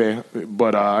guy on eBay,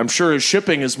 but I'm sure his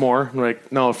shipping is more. I'm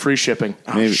like, no, free shipping.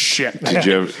 Oh, maybe. Shit. Did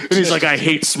you ever, and he's like, I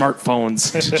hate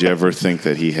smartphones. Did you ever think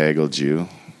that he haggled you?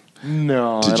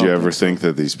 No. Did you ever think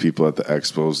that these people at the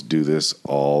expos do this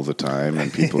all the time,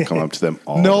 and people come up to them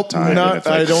all the time? Nope,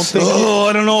 I don't think.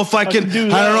 I don't know if I can.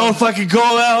 I don't know if I could go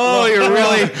that. Oh, you're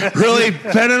really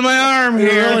bending my arm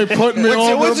here. You're really putting me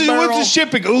over what's the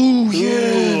shipping? Ooh,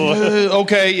 yeah.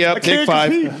 Okay, yeah, take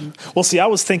 5. Well, see, I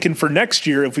was thinking for next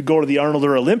year, if we go to the Arnold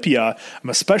or Olympia, I'm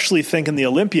especially thinking the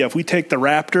Olympia, if we take the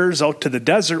Raptors out to the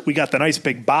desert, we got the nice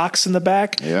big box in the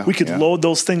back. Yeah, we could load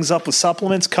those things up with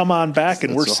supplements, come on back,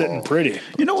 and we're sitting pretty.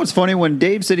 You know what's funny? When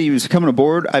Dave said he was coming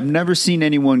aboard, I've never seen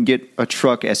anyone get a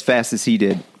truck as fast as he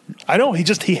did. I know.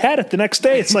 He had it the next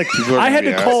day. It's like I had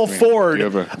to call Ford.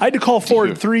 I had to call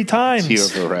Ford 3 times. Do you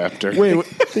have a Raptor? Wait,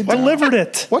 they delivered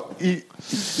it. What? And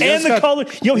the color.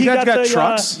 He got the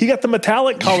trucks. He got the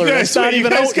metallic color. It's not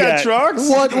even out yet. Trucks?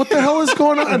 What the hell is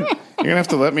going on? You're gonna have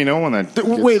to let me know when that.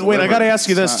 Wait! I got to ask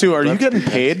you this too. Are you getting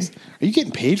paid? Are you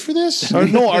getting paid for this?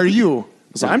 No, are you?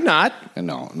 I'm not.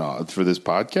 No. For this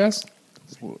podcast,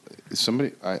 is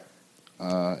somebody?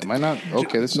 Am I not?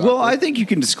 Okay, this. Well, I think you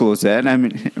can disclose that. I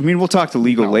mean, we'll talk to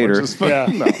legal later. Yeah.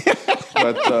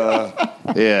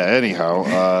 But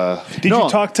anyhow, Did you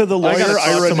talk to the lawyer, gotta talk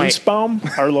Ira to my- Nussbaum,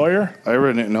 our lawyer? I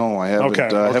haven't haven't Okay,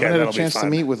 haven't had that'll a be chance to fine.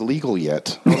 meet with legal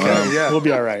yet. We'll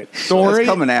be all right. Don't worry. It's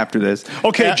coming after this.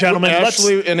 Okay, gentlemen,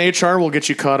 Ashley in HR will get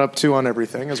you caught up too on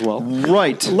everything as well.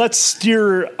 Right. let's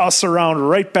steer us around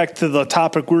right back to the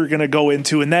topic we're going to go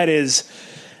into, and that is.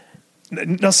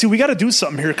 Now, see, we got to do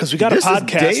something here because we got This a is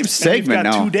podcast. Dave's and segment we've got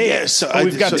now. 2 days. Yeah, so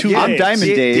we've got 2 I'm days. Diamond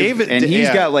Dave, and he's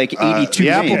got like 82 the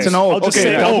names. Appleton I'll Oak. just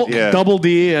say Double, Yeah. double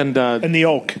D and And the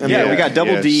Oak. Yeah, we got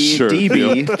Double D, sure.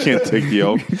 DB. Can't take the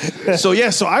oak.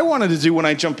 So I wanted to do when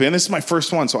I jump in. This is my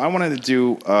first one, so I wanted to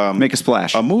do Make a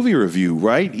splash. a movie review,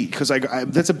 right? Because I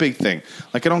that's a big thing.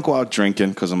 Like I don't go out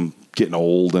drinking because I'm getting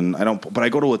old, and I don't. But I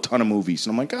go to a ton of movies,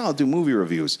 and I'm like, I'll do movie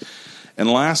reviews.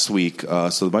 And last week,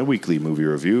 so my weekly movie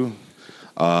review.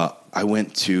 I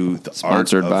went to the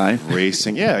Sponsored Art by? of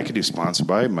Racing. Yeah, I could do sponsored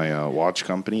by my watch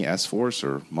company, S-Force,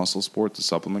 or Muscle Sport, the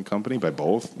supplement company, by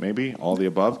both, maybe, all the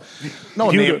above.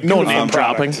 no You- name, no you- name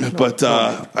dropping. But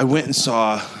I went and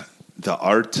saw The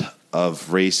Art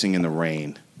of Racing in the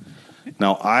Rain.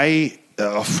 Now, a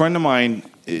friend of mine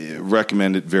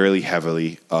recommended very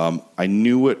heavily. I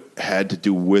knew it had to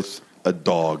do with a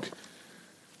dog,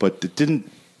 but it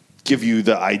didn't give you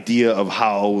the idea of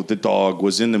how the dog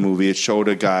was in the movie. It showed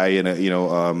a guy in a,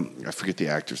 I forget the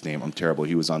actor's name. I'm terrible.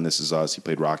 He was on This Is Us. He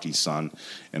played Rocky's son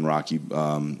in Rocky.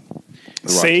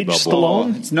 Sage Balboa.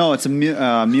 Stallone? No, it's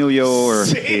Emilio or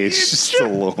Sage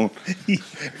Stallone.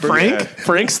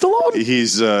 Frank Stallone?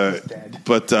 He's,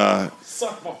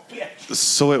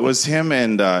 so it was him,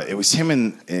 and it was him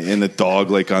and the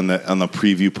dog, like on the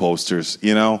preview posters,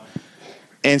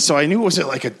 And so I knew it was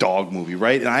like a dog movie,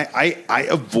 right? And I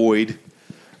avoid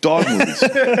dog movies.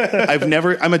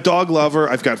 I'm a dog lover.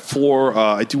 I've got 4.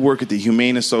 I do work at the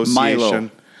Humane Association.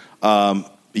 Milo.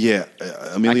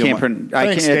 Emilio.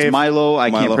 Thanks, It's Dave. Milo. I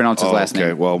can't Milo. pronounce his Oh, last okay.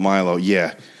 name. Well, Milo,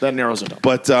 yeah. That narrows it down.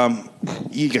 But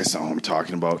you guys know what I'm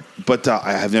talking about. But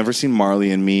I have never seen Marley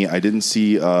and Me. I didn't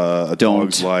see A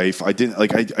Dog's Life. I didn't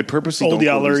like. I purposely Old don't go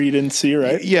Yeller, these- you didn't see,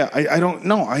 right? Yeah, I don't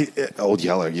know. Old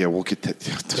Yeller. Yeah, we'll get that.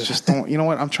 Just don't. You know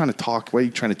what? I'm trying to talk. Why are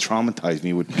you trying to traumatize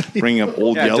me with bringing up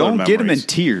Old Yeah, Yeller don't get him in memories?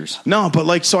 tears. No, but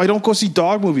like, so I don't go see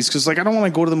dog movies because like I don't want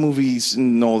to go to the movies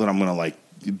and know that I'm going to like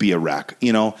be a wreck,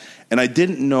 And I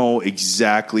didn't know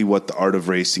exactly what The Art of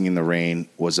Racing in the Rain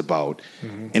was about,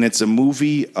 and it's a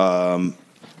movie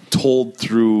told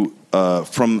through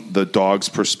from the dog's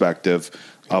perspective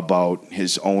about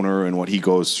his owner and what he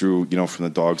goes through, from the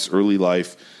dog's early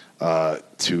life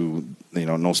to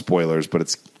no spoilers, but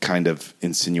it's kind of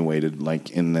insinuated like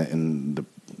in the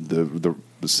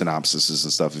synopsises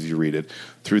and stuff if you read it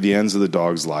through the ends of the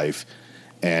dog's life.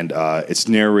 And it's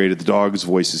narrated. The dog's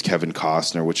voice is Kevin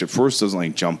Costner, which at first doesn't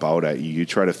like jump out at you. You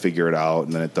try to figure it out,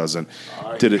 and then it doesn't.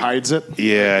 He hides it.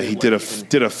 Yeah, he did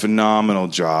a phenomenal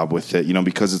job with it.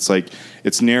 Because it's like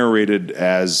it's narrated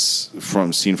as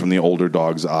seen from the older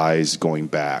dog's eyes going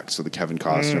back. So the Kevin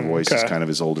Costner voice is kind of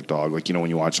his older dog. Like when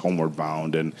you watch Homeward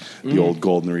Bound, and the old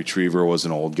golden retriever was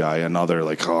an old guy. Another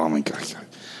like, oh my god.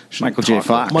 Michael J.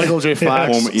 Fox. Michael J.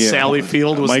 Fox. Sally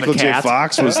Field was Michael the J. cat.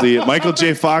 Fox was the Michael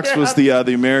J. Fox was the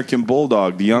American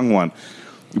Bulldog, the young one.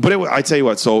 But I tell you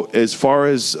what. So as far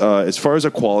as a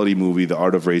quality movie, The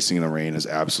Art of Racing in the Rain is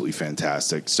absolutely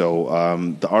fantastic. So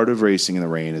The Art of Racing in the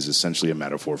Rain is essentially a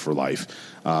metaphor for life.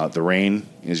 The rain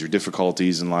is your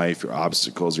difficulties in life, your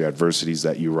obstacles, your adversities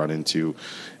that you run into,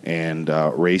 and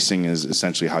racing is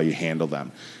essentially how you handle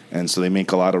them. And so they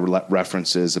make a lot of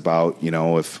references about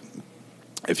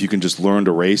if you can just learn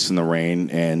to race in the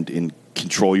rain and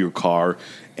control your car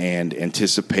and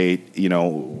anticipate,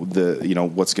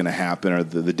 what's going to happen or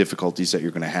the difficulties that you're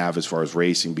going to have as far as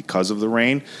racing because of the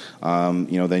rain,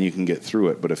 then you can get through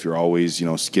it. But if you're always,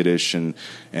 skittish and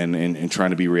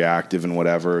trying to be reactive and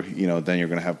whatever, then you're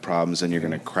going to have problems and you're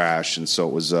going to crash. And so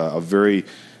it was a very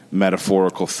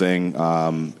metaphorical thing.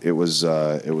 It was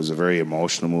a very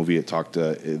emotional movie.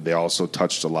 They also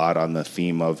touched a lot on the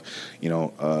theme of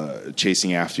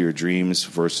chasing after your dreams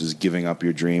versus giving up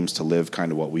your dreams to live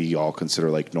kind of what we all consider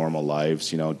like normal lives.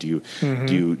 Do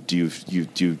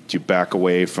you back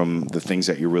away from the things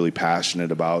that you're really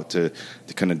passionate about to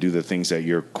kind of do the things that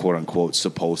you're quote unquote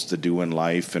supposed to do in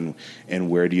life, and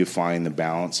where do you find the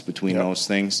balance between those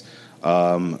things?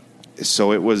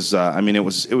 So it was.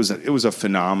 It was a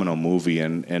phenomenal movie,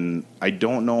 and I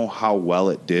don't know how well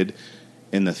it did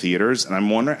in the theaters. And I'm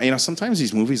wondering, sometimes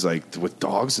these movies like with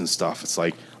dogs and stuff, it's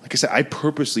like I said, I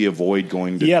purposely avoid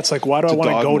going to. Yeah, it's like, why do I want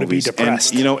to go to be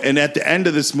depressed? And, and at the end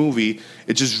of this movie,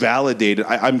 it just validated.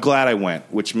 I'm glad I went,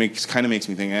 which makes me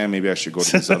think, maybe I should go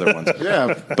to these other ones.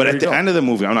 Yeah, But at the end of the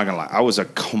movie, I'm not gonna lie, I was a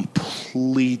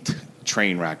complete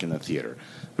train wreck in the theater.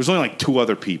 There's only like 2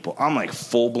 other people. I'm like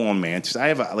full blown man. I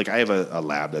have a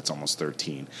lab that's almost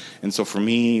 13, and so for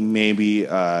me, maybe it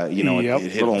hit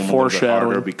home a little bit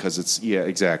harder because it's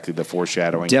exactly the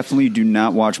foreshadowing. Definitely do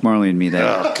not watch Marley and Me. That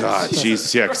Oh God,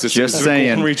 jeez, yeah, because Just it's saying.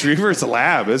 a golden retriever. It's a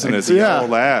lab, isn't it? It's a yellow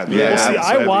lab. Well, see, it's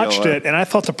a I watched yellow it, and I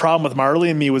thought the problem with Marley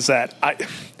and Me was that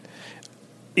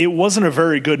it wasn't a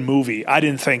very good movie, I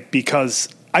didn't think, because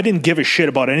I didn't give a shit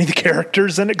about any of the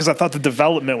characters in it because I thought the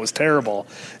development was terrible.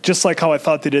 Just like how I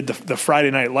thought they did the Friday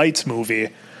Night Lights movie.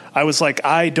 I was like,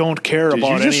 I don't care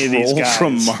about any of these guys.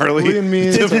 From Marley What do you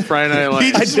mean? to Friday Night Lights.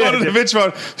 He just wanted to bitch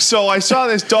about. So I saw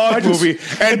this dog movie,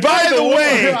 and by the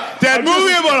way, that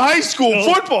movie about high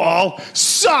school football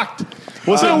sucked.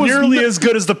 Was it nearly as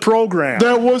good as the program?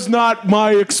 That was not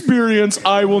my experience.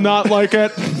 I will not like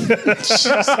it.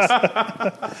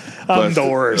 I'm the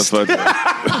worst.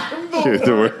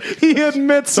 He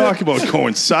admits it. Talk about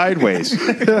going sideways.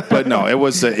 But no, it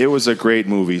was a great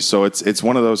movie. So it's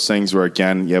one of those things where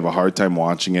again you have a hard time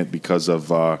watching it because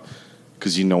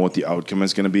you know what the outcome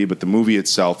is going to be. But the movie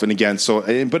itself, and again,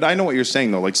 but I know what you're saying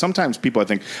though. Like sometimes people, I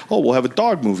think, oh, we'll have a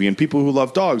dog movie, and people who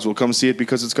love dogs will come see it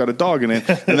because it's got a dog in it,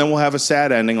 and then we'll have a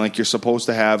sad ending like you're supposed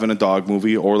to have in a dog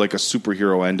movie, or like a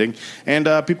superhero ending, and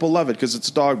people love it because it's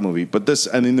a dog movie. But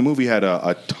the movie had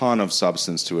a ton of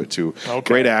substance to it too. Okay.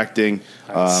 Great acting.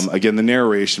 Nice. Again, the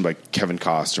narration by Kevin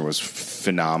Costner was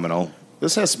phenomenal.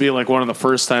 This has to be like one of the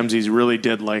first times he's really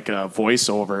did like a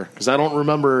voiceover because I don't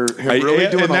remember him really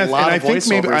doing a lot of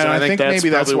voiceovers. I think maybe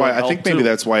that's why. I think maybe too.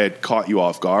 that's why it caught you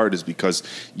off guard is because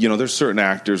there's certain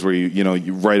actors where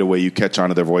you right away you catch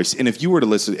onto their voice, and if you were to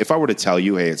listen, if I were to tell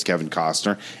you, hey, it's Kevin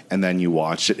Costner, and then you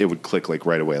watched it, it would click like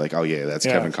right away, like oh yeah, that's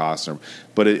Kevin Costner.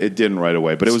 But it didn't right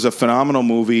away. But it was a phenomenal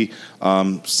movie.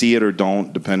 See it or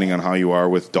don't, depending on how you are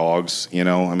with dogs.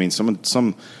 I mean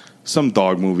some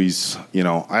dog movies,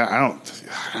 I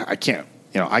can't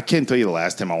tell you the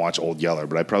last time I watched Old Yeller,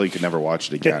 but I probably could never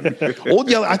watch it again. Old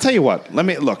Yeller, I tell you what, let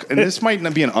me look, and this might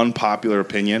not be an unpopular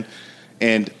opinion,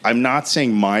 and I'm not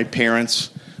saying my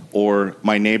parents or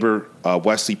my neighbor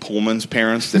Wesley Pullman's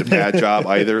parents did a bad job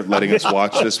either, letting us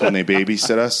watch this when they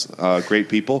babysit us. Great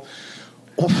people.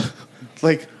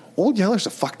 Old Yeller's a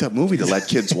fucked up movie to let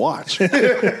kids watch. It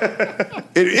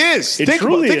is. Think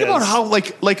about how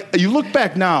you look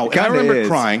back now. And I remember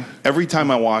crying every time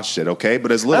I watched it. Okay,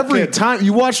 but as a little every kid, time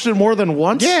you watched it more than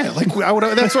once. yeah, I would.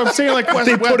 That's what I'm saying. Like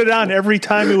They put it on every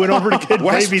time we went over to get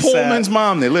Wes babysat. Pullman's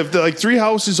mom. They lived like 3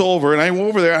 houses over, and I went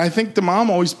over there. And I think the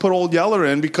mom always put Old Yeller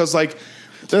in because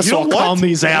This you know will what? calm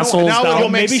these assholes now down. it'll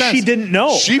make Maybe sense. she didn't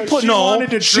know. She put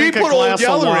wanted to drink a Old glass of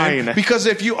Yeller wine. in because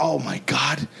if you, oh my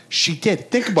God, she did.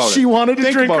 Think about it. She wanted to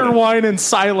Think drink about her it. wine in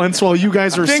silence while you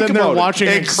guys are Think sitting there about it. watching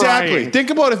exactly. and crying. Think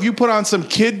about if you put on some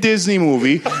kid Disney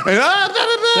movie and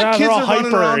Yeah, kids they're all are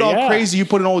running hyper, around all yeah. crazy. You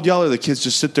put an Old Yeller, the kids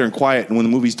just sit there and quiet, and when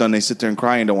the movie's done, they sit there and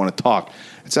cry and don't want to talk.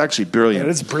 It's actually brilliant. It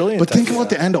is brilliant. But think about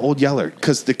the end of Old Yeller,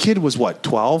 because the kid was what,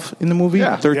 12 in the movie,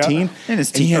 Yeah. 13, In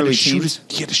his and he had early to shoot teens.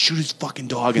 he had to shoot his fucking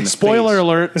dog in the Spoiler face.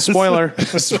 alert! Spoiler.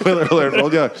 Spoiler alert!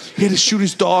 Old Yeller. He had to shoot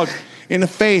his dog in the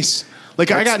face.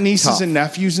 Like I got nieces tough. and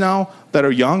nephews now that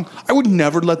are young. I would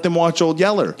never let them watch Old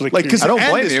Yeller. Like because I don't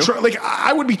blame you.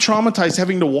 I would be traumatized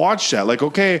having to watch that. Like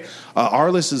okay,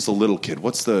 Arliss is the little kid.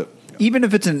 What's the Even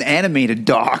if it's an animated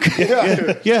dog.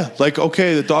 yeah, like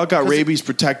okay, the dog got rabies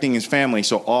protecting his family,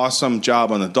 so awesome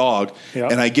job on the dog. Yeah.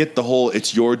 And I get the whole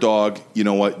it's your dog, you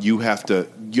know what, you have to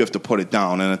put it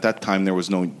down. And at that time there was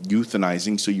no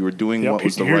euthanizing, so you were doing Yep, what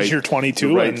was the here's right, your 22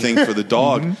 the right and- thing for the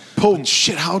dog. But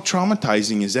shit, how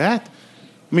traumatizing is that?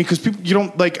 I mean, because people, you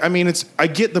don't like. I mean, I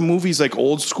get the movies like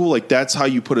old school, like that's how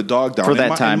you put a dog down For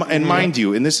that time. And mind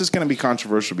you, and this is going to be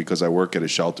controversial because I work at a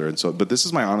shelter, and so, but this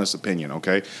is my honest opinion.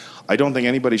 Okay, I don't think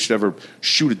anybody should ever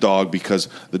shoot a dog because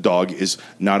the dog is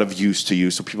not of use to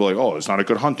you. So people are like, oh, it's not a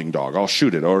good hunting dog, I'll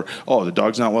shoot it, or oh, the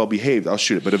dog's not well behaved, I'll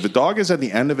shoot it. But if the dog is at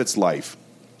the end of its life,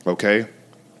 okay.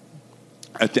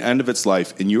 At the end of its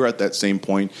life, and you're at that same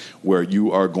point where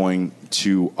you are going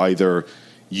to either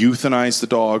euthanize the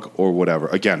dog or whatever.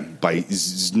 Again, by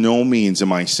no means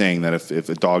am I saying that if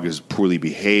a dog is poorly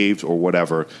behaved or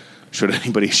whatever, should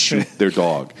anybody shoot their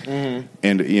dog. Mm-hmm.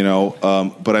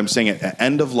 And, but I'm saying at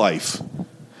end of life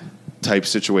type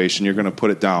situation, you're going to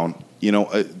put it down.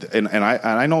 And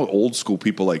I know old school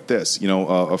people like this.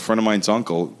 A friend of mine's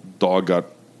uncle, dog got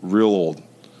real old.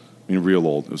 I mean, real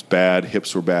old. It was bad.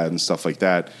 Hips were bad and stuff like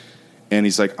that. And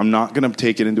he's like, I'm not going to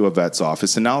take it into a vet's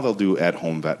office. And now they'll do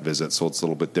at-home vet visits, so it's a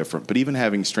little bit different. But even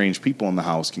having strange people in the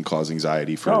house can cause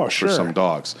anxiety for some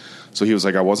dogs. So he was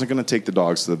like, I wasn't going to take the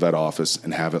dogs to the vet office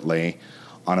and have it lay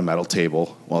on a metal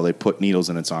table while they put needles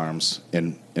in its arms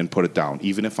and put it down.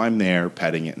 Even if I'm there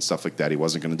petting it and stuff like that, he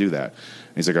wasn't going to do that.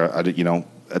 And he's like,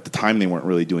 at the time they weren't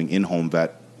really doing in-home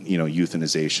vet,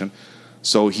 euthanization.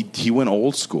 So he went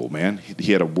old school, man.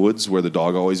 He had a woods where the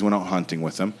dog always went out hunting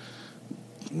with him.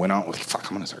 Went out with, I'm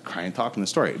going to start crying talking the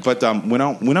story. But went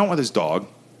out with his dog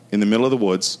in the middle of the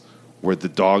woods where the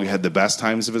dog had the best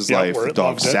times of his life. The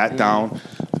dog sat down.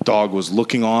 The dog was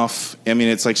looking off. I mean,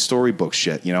 it's like storybook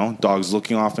shit, Dog's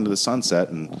looking off into the sunset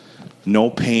and no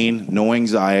pain, no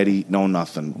anxiety, no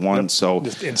nothing.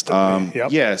 Just instantly.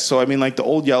 Yeah. So, I mean, like the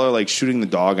old yeller, like shooting the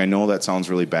dog, I know that sounds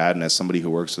really bad. And as somebody who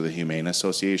works with the Humane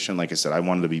Association, like I said, I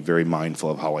wanted to be very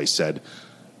mindful of how I said,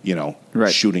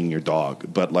 shooting your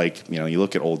dog. But like, you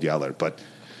look at old yeller,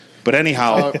 but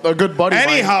anyhow, a good buddy.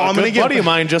 I'm going to get buddy of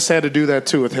mine just had to do that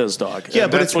too with his dog. Yeah,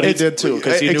 and but that's what he did too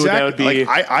because he knew that would be.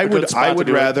 Like, I would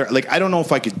rather. Like, I don't know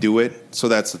if I could do it. So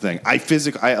that's the thing. I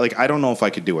don't know if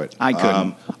I could do it. I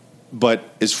couldn't. But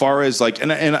as far as like,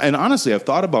 and honestly, I've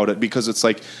thought about it because it's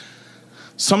like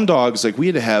some dogs. Like we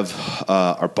had to have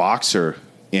our boxer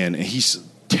in, and he's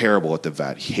terrible at the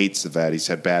vet. He hates the vet. He's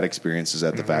had bad experiences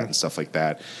at the vet and stuff like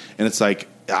that. And it's like,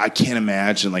 I can't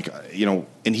imagine, like,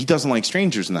 and he doesn't like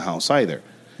strangers in the house either.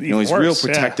 He's real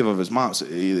protective of his mom. So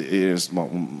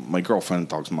my girlfriend,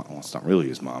 dog's mom. Well, it's not really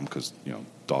his mom because,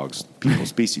 dogs, people,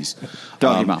 species.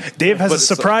 Doggy mom. Dave has a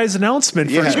surprise announcement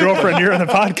for his girlfriend here on the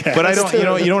podcast. But I don't,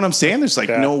 you know what I'm saying? There's like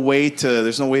there's no way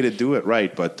to do it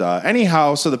right. But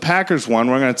anyhow, so the Packers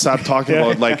won. We're going to stop talking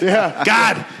about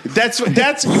God, that's you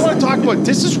want to talk about,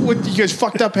 this is what you guys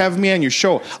fucked up having me on your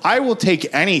show. I will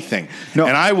take anything. And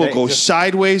I will go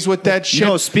sideways with that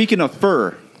shit. Speaking of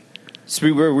fur,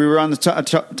 we were on the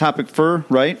topic fur,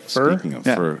 right? Speaking of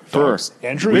fur.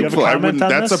 Andrew, you have a comment on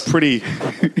this?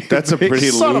 That's a pretty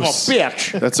Son of a loose.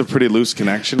 bitch. That's a pretty loose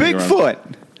connection. Bigfoot.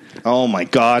 Oh my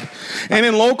God! And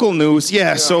in local news,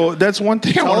 so that's one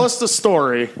thing. Tell us the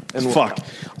story. And fuck.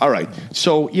 All right.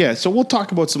 So we'll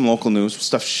talk about some local news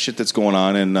shit that's going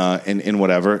on, and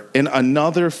whatever. And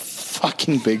another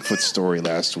fucking Bigfoot story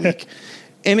last week.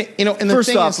 And and the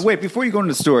first off, wait, before you go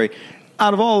into the story,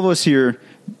 out of all of us here,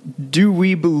 do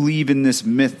we believe in this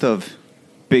myth of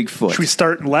Bigfoot? Should we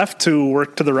start left to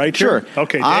work to the right? Sure. Here?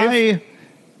 Okay, Dave.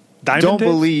 I don't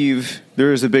believe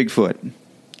there is a Bigfoot.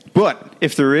 But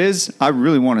if there is, I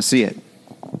really want to see it.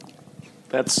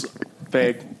 That's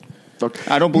vague.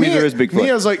 I don't believe there is Bigfoot.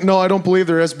 Mia's like, no, I don't believe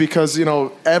there is because,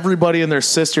 everybody and their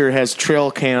sister has trail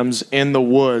cams in the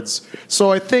woods.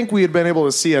 So I think we had been able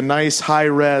to see a nice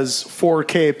high-res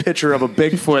 4K picture of a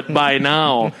Bigfoot by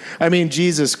now. I mean,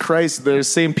 Jesus Christ, there's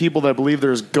same people that believe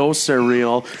there's ghosts are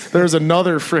real. There's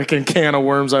another freaking can of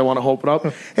worms I want to open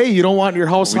up. Hey, you don't want your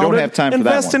house haunted? We don't have time for that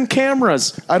one. Invest in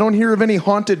cameras. I don't hear of any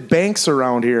haunted banks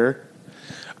around here.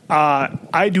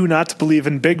 I do not believe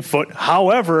in Bigfoot.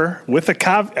 However, with a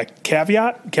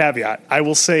caveat, I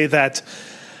will say that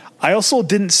I also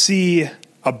didn't see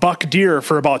a buck deer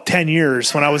for about 10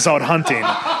 years when I was out hunting.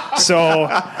 So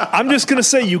I'm just going to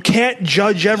say you can't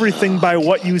judge everything by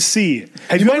what you see.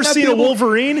 Have you ever seen a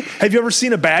wolverine? Have you ever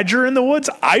seen a badger in the woods?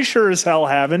 I sure as hell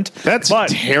haven't. That's a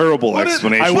terrible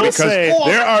explanation. I will say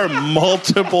there are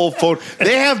multiple photos.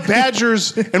 They have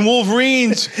badgers and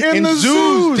wolverines in the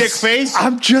zoos, dickface.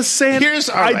 I'm just saying.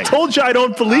 I told you I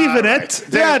don't believe in it.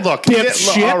 Look,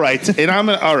 all right. And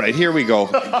all right, here we go.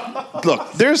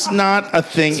 Look, there's not a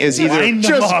thing as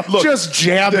either. Just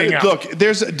jabbing out.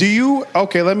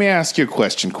 Look, let me ask you a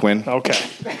question, Quinn. Okay.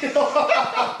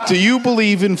 Do you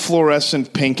believe in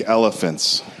fluorescent pink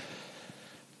elephants?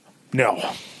 No.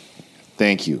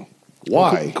 Thank you.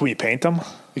 Why? Can we paint them?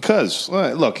 Because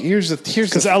look,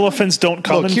 because elephants don't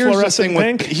come in fluorescent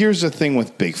pink. Here's the thing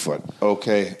with Bigfoot.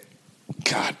 Okay,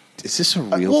 God. Is this a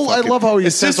real? I love how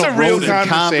you said this a real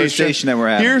conversation that we're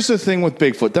having. Here's the thing with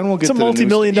Bigfoot. Then we'll get to the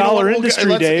multi-million-dollar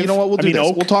industry, Dave. You know what? We'll do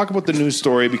this. We'll talk about the news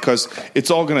story because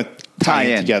it's all going to tie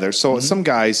in together. So some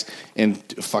guys in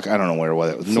I don't know where it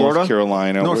was. North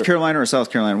Carolina or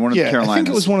South Carolina. One of the Carolinas. I think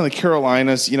it was one of the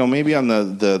Carolinas. Maybe on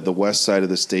the west side of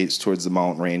the states towards the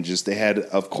mountain ranges. They had,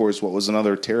 of course, what was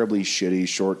another terribly shitty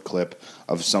short clip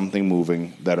of something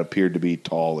moving that appeared to be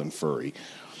tall and furry,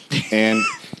 and.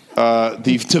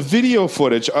 The video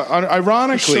footage,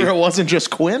 ironically... Sure it wasn't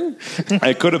just Quinn?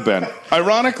 It could have been.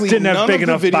 Ironically, none of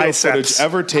the video footage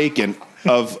ever taken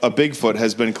of a Bigfoot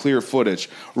has been clear footage,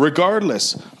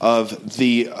 regardless of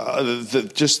the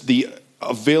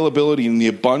availability and the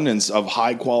abundance of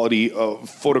high quality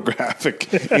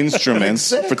photographic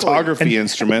instruments, photography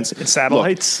instruments, and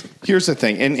satellites. Look, here's the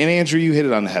thing, and Andrew, you hit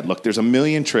it on the head. Look, there's a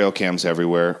million trail cams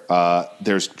everywhere.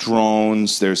 There's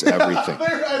drones. There's everything.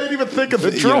 I didn't even think of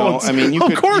the You know, drones. I mean, you Of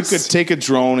could course. take a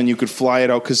drone and you could fly it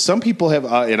out because some people have,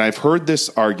 and I've heard this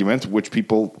argument, which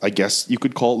people, I guess, you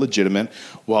could call it legitimate.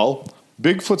 Well,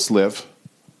 Bigfoots live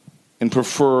and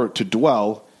prefer to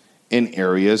dwell in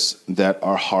areas that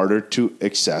are harder to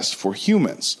access for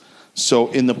humans. So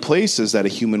in the places that a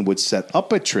human would set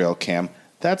up a trail cam,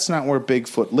 that's not where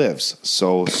Bigfoot lives.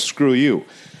 So screw you.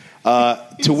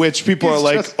 To which people are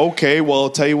like, okay, well, I'll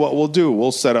tell you what we'll do.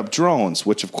 We'll set up drones,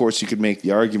 which, of course, you could make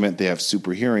the argument they have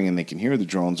super hearing and they can hear the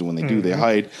drones, and when they do, they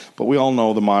hide. But we all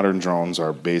know the modern drones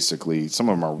are basically, some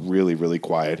of them are really, really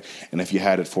quiet. And if you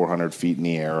had it 400 feet in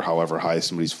the air, however high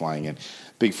somebody's flying in,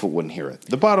 Bigfoot wouldn't hear it.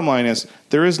 The bottom line is,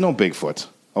 there is no Bigfoot,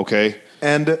 okay?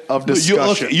 End of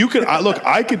discussion. You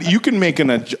can make an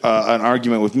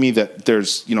argument with me that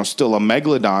there's still a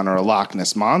megalodon or a Loch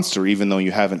Ness monster, even though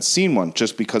you haven't seen one,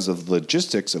 just because of the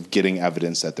logistics of getting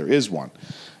evidence that there is one.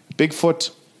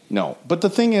 Bigfoot, no. But the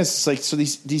thing is, so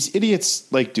these idiots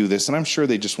do this, and I'm sure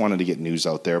they just wanted to get news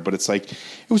out there. But it's it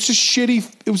was just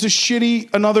shitty. It was a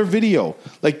shitty another video,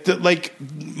 like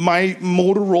my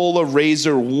Motorola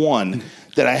Razr 1.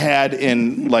 That I had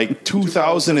in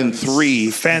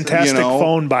 2003. Fantastic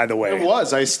phone, by the way. It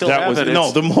was. I still have it.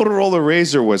 No, the Motorola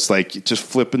Razr was just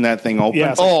flipping that thing open.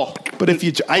 Yes. But if you,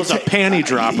 it was a panty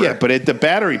dropper. Yeah, but the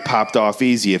battery popped off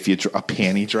easy. If you a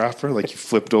panty dropper, you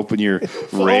flipped open your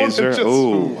Razr.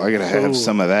 Oh, I gotta have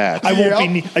some of that.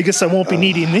 I guess I won't be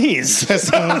needing these.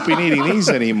 I won't be needing these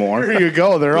anymore. There you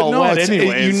go. They're all wet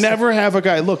anyways. You never have a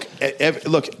guy. Look,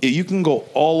 you can go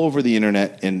all over the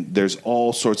internet, and there's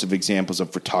all sorts of examples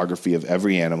of photography of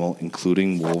every animal,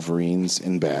 including wolverines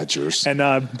and badgers And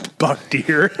buck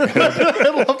deer.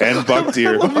 and buck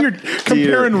deer. You're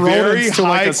comparing rodents to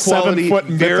a 7-foot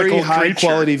very mythical high creature.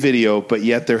 quality video, but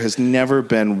yet there has never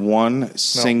been one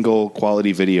single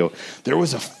quality video. There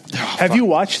was Have you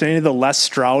watched any of the Les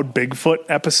Stroud Bigfoot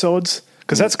episodes?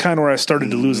 Because that's kind of where I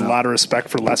started to lose a lot of respect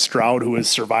for Les Stroud, who is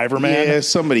Survivor Man. Yeah,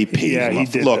 somebody paid him. he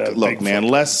did Look, Bigfoot.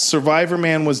 man. Survivor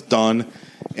Man was done.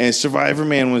 And Survivor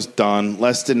Man was done.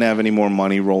 Les didn't have any more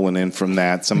money rolling in from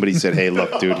that. Somebody said, hey,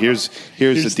 look, dude, here's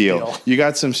the deal. You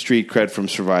got some street cred from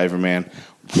Survivor Man.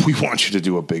 We want you to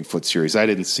do a Bigfoot series. I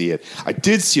didn't see it. I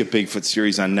did see a Bigfoot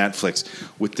series on Netflix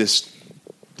with this.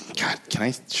 God,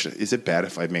 is it bad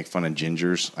if I make fun of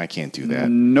gingers? I can't do that.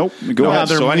 Nope. Go ahead.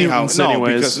 they're So anyhow, mutants no,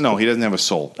 anyways. because he doesn't have a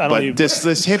soul. I don't But even- this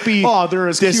hippie. Oh, they're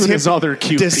as cute as other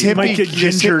cute This people. Might get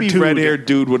ginger too. red-haired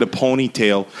dude with a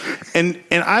ponytail, and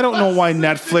I don't know why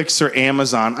Netflix or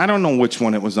Amazon. I don't know which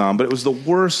one it was on, but it was the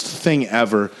worst thing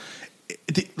ever.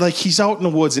 He's out in the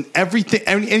woods, and everything.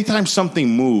 Anytime something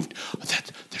moved,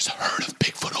 there's a herd of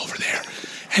Bigfoot over there.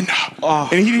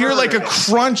 And he'd hear a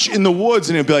crunch in the woods,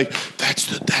 and he'd be like, "That's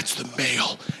the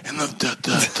male, and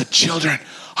the children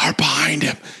are behind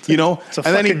him." It's a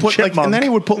and then he fucking put chipmunk. and then he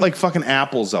would put fucking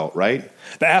apples out, right?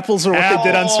 The apples are what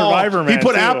they did on Survivor Man. He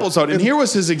put too. apples out, and here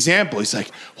was his example. He's like,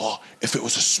 "Well, if it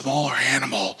was a smaller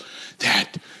animal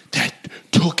that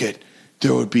took it,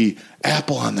 there would be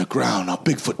apple on the ground. Now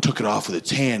Bigfoot took it off with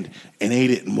its hand and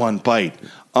ate it in one bite."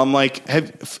 I'm like,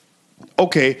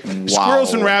 okay,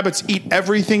 squirrels and rabbits eat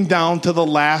everything down to the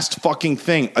last fucking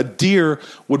thing. A deer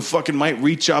might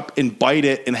reach up and bite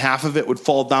it, and half of it would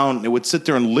fall down, and it would sit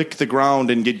there and lick the ground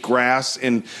and get grass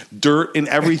and dirt and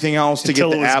everything else to get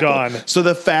Until the it was apple. gone. So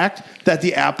the fact that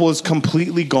the apple is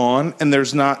completely gone and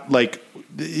there's not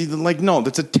no,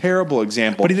 that's a terrible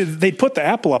example. But they put the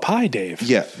apple up high, Dave.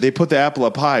 Yeah, they put the apple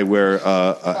up high where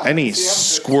any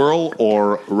squirrel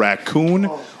or raccoon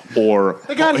or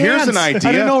here's an idea.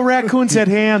 I didn't know raccoons had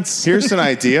hands. Here's an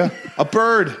idea. A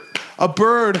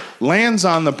bird lands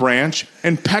on the branch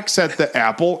and pecks at the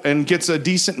apple and gets a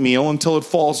decent meal until it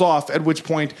falls off, at which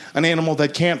point an animal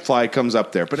that can't fly comes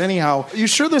up there. But anyhow, You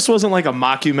sure this wasn't like a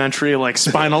mockumentary, like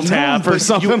Spinal Tap or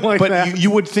something like that? You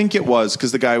would think it was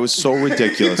because the guy was so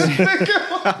ridiculous.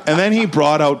 And then he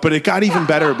brought out, but it got even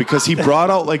better because he brought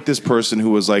out this person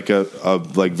who was a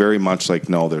very much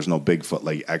no, there's no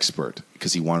Bigfoot expert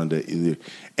because he wanted to.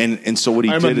 And so what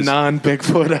he I'm did a is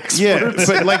non-Bigfoot expert. yeah,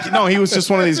 but no, he was just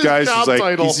one of these guys who's Job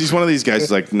title. he's one of these guys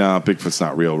who's like, nah, Bigfoot's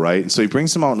not real, right? And so he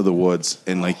brings them out into the woods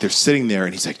and they're sitting there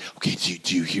and he's like, okay,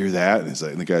 do you hear that? And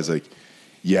the guy's like,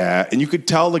 Yeah, and you could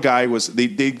tell the guy was they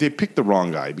picked the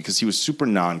wrong guy because he was super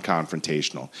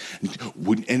non-confrontational.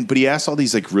 But he asked all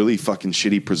these like really fucking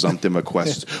shitty presumptive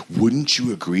questions. Wouldn't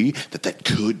you agree that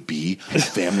could be a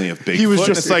family of Bigfoot? He was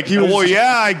just it's like,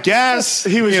 yeah, I guess.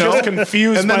 He was just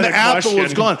confused. And then by the apple question.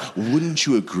 was gone. Wouldn't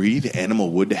you agree the animal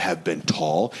would have been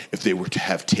tall if they were to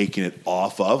have taken it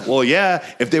off of? Well, yeah,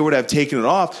 if they would have taken it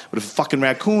off, but if a fucking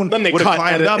raccoon Then they would have cut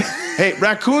climbed at up. it. Hey,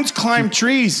 raccoons climb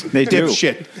trees. They do.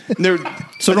 Dipshit. They're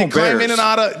So they don't climb bears. in and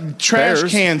out of trash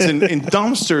Bears. cans and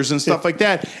dumpsters and stuff like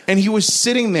that. And he was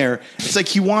sitting there. It's like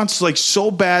he wants like so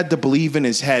bad to believe in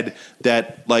his head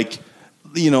that like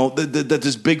that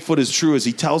this Bigfoot is true as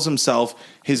he tells himself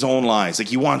his own lies. Like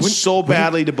he wants so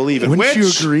badly to believe it. wouldn't you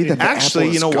Which, agree that the actually,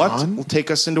 apple you know is what? gone? Will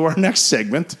take us into our next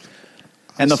segment.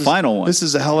 And the final one. This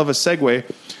is a hell of a segue.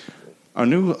 Our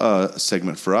new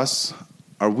segment for us,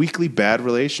 our weekly bad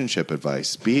relationship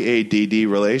advice, BADD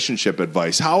relationship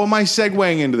advice. How am I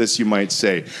segueing into this, you might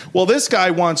say? Well, this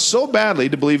guy wants so badly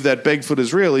to believe that Bigfoot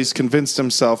is real, he's convinced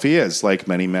himself he is, like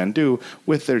many men do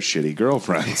with their shitty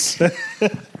girlfriends.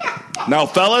 Now,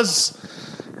 fellas,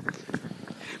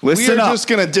 we Listen are up. just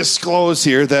going to disclose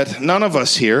here that none of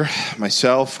us here,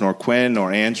 myself, nor Quinn,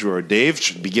 nor Andrew, or Dave,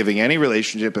 should be giving any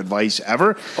relationship advice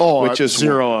ever. which is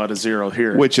 0 out of 0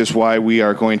 here. Which is why we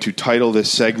are going to title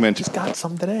this segment Got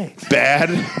some today.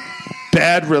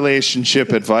 Bad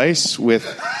Relationship Advice with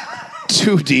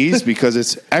 2 Ds because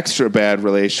it's extra bad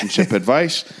relationship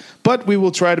advice. But we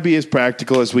will try to be as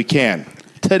practical as we can.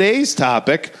 Today's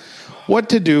topic, what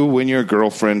to do when your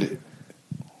girlfriend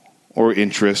or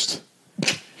interest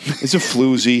is a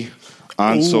floozy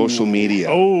on social media.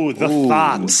 Oh, the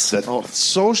thoughts. The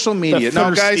social media. The Now,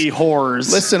 guys, thirsty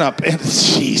whores. listen up.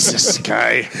 Jesus,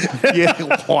 guy. Yeah,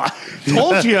 what?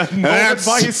 Told you, no That's-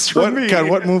 advice from me. God,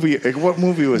 what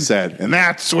movie was that? And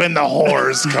that's when the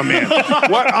whores come in.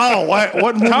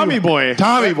 What movie? Tommy Boy.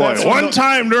 Tommy Boy. That's One when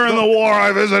time during the war,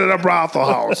 I visited a brothel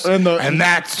house, and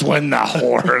that's when the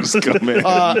whores come in.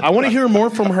 I want to hear more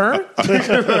from her.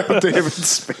 David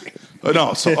Spade.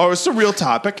 No, so it's a real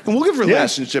topic, and we'll give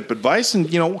relationship advice, and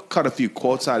we'll cut a few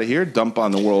quotes out of here, dump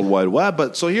on the World Wide Web.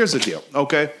 But so here's the deal,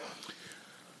 okay?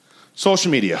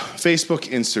 Social media, Facebook,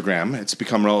 Instagram, it's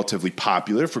become relatively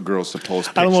popular for girls to post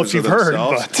pictures I don't know if you've of heard,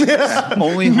 themselves. but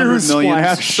Only 100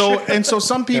 million. So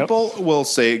some people will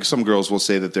say, some girls will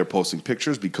say that they're posting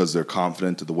pictures because they're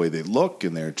confident of the way they look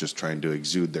and they're just trying to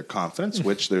exude their confidence,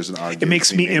 which there's an argument. it makes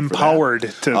to be me made for that. empowered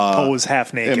to pose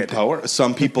half naked. Empower.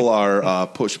 Some people are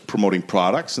promoting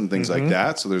products and things like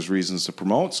that, so there's reasons to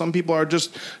promote. Some people are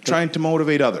just trying to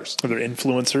motivate others. Or they're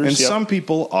influencers. And yep. some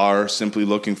people are simply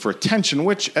looking for attention,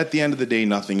 which at the end of the day,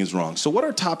 nothing is wrong. So what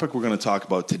our topic we're going to talk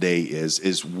about today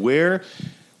is where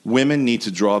women need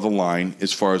to draw the line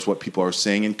as far as what people are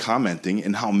saying and commenting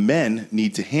and how men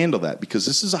need to handle that, because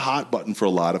this is a hot button for a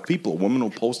lot of people. A woman will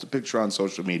post a picture on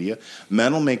social media.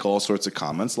 Men will make all sorts of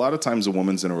comments. A lot of times a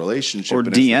woman's in a relationship. Or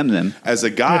and DM them. As a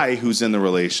guy who's in the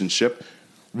relationship,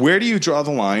 where do you draw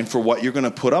the line for what you're going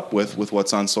to put up with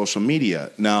what's on social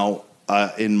media? Now,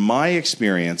 in my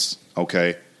experience,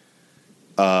 okay,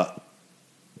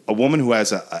 a woman who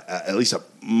has at least a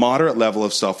moderate level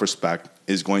of self-respect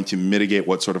is going to mitigate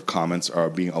what sort of comments are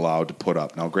being allowed to put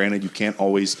up. Now, granted, you can't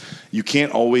always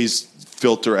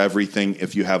filter everything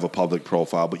if you have a public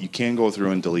profile, but you can go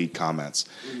through and delete comments.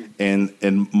 And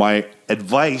my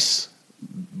advice,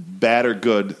 bad or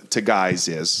good, to guys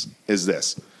is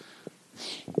this.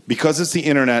 Because it's the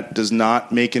internet, does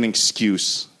not make an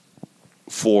excuse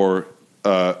for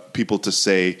people to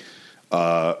say,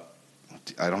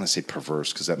 I don't want to say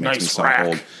perverse because that makes me Nice sound rack.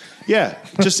 old. Yeah,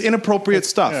 just inappropriate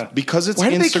stuff. Yeah. Because it's Why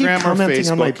do they keep Instagram or commenting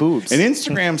Facebook. on my boobs? And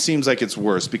Instagram seems like it's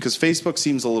worse because Facebook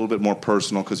seems a little bit more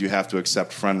personal because you have to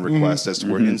accept friend requests as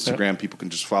to where Instagram people can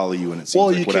just follow you and it seems Well,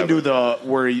 like you whatever. can do the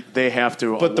where they have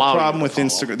to. But the allow problem you with to follow.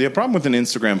 Instagram, the problem with an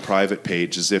Instagram private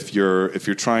page is if you're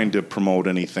trying to promote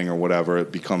anything or whatever,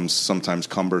 it becomes sometimes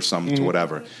cumbersome to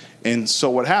whatever. And so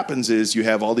what happens is you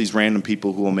have all these random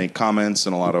people who will make comments,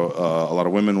 and a lot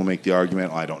of women will make the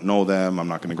argument, I don't know them, I'm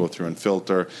not going to go through and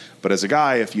filter. But as a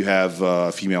guy, if you have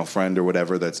a female friend or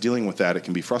whatever that's dealing with that, it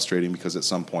can be frustrating because at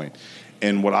some point.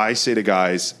 And what I say to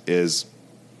guys is,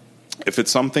 if it's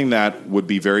something that would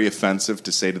be very offensive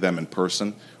to say to them in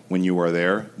person when you are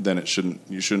there, then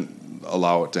you shouldn't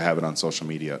allow it to have it on social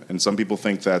media. And some people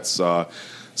think that's a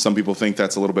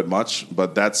little bit much,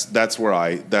 but that's where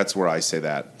I say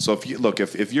that. So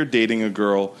if you're dating a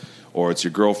girl, or it's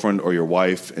your girlfriend or your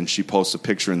wife, and she posts a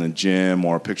picture in the gym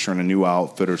or a picture in a new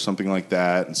outfit or something like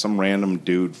that, and some random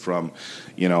dude from,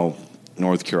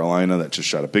 North Carolina that just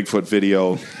shot a Bigfoot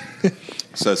video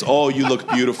says, "Oh, you look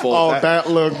beautiful." Oh, that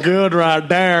looked good right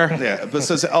there. Yeah, but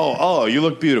says, "Oh, you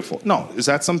look beautiful." No, is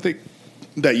that something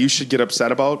that you should get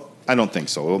upset about? I don't think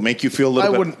so. It'll make you feel a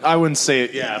little bit. I wouldn't say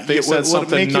it. Yeah, if they said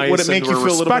something nice would it make and you were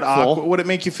feel a little bit respectful. awkward? Would it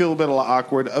make you feel a bit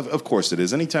awkward? Of course it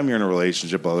is. Anytime you're in a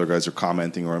relationship, other guys are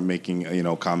commenting or making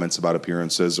comments about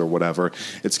appearances or whatever,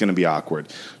 it's going to be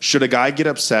awkward. Should a guy get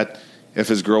upset if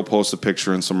his girl posts a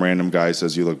picture and some random guy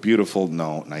says you look beautiful?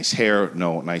 No. Nice hair?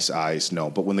 No. Nice eyes? No.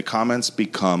 But when the comments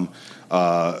become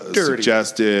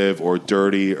suggestive or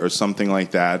dirty or something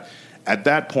like that, at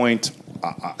that point,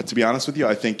 to be honest with you,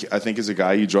 I think as a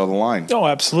guy you draw the line. Oh,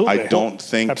 absolutely. I don't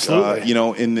think Absolutely.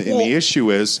 The issue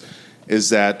is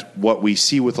that what we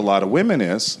see with a lot of women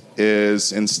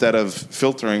is instead of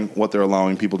filtering what they're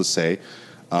allowing people to say,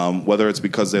 whether it's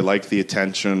because they like the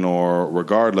attention or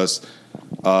regardless,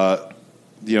 they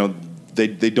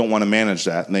don't want to manage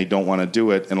that and they don't want to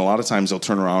do it. And a lot of times they'll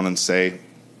turn around and say,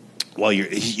 "Well, I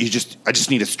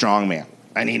just need a strong man.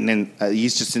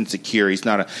 He's just insecure. He's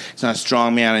not a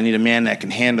strong man. I need a man that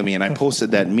can handle me." And I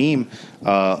posted that meme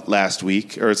last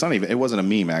week, or it wasn't a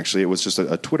meme actually. It was just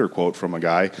a Twitter quote from a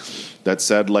guy that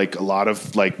said like a lot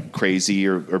of like crazy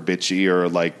or bitchy or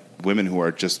like women who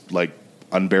are just like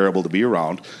unbearable to be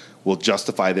around will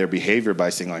justify their behavior by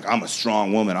saying like, "I'm a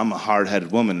strong woman. I'm a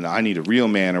hard-headed woman. And I need a real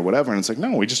man," or whatever. And it's like,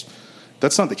 no,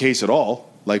 that's not the case at all.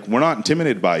 Like, we're not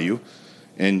intimidated by you.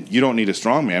 And you don't need a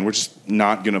strong man. We're just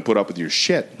not going to put up with your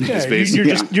shit. Yeah,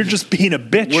 you're just being a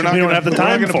bitch. We don't have the time We're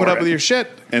not going to put for up it. with your shit.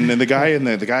 And then the guy in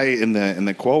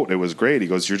the quote, it was great. He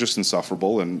goes, "You're just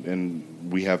insufferable,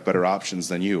 and we have better options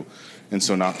than you, and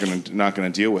so not going to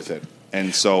deal with it."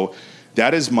 And so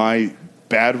that is my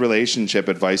bad relationship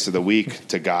advice of the week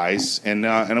to guys,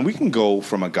 and we can go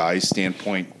from a guy's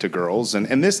standpoint to girls,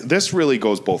 and this really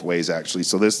goes both ways actually.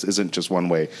 So this isn't just one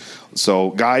way. So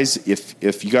guys,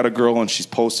 if you got a girl and she's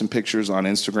posting pictures on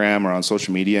Instagram or on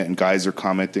social media, and guys are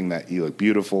commenting that you look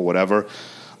beautiful, whatever,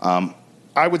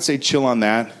 I would say chill on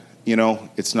that.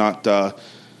 It's not.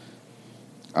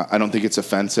 I don't think it's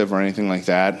offensive or anything like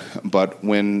that. But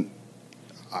when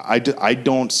I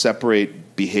don't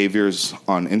separate behaviors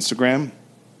on Instagram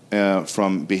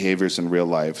from behaviors in real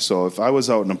life. So if I was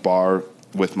out in a bar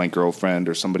with my girlfriend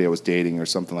or somebody I was dating or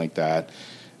something like that,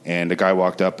 and a guy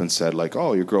walked up and said like,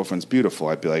 "Oh, your girlfriend's beautiful,"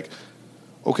 I'd be like,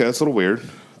 "Okay, that's a little weird.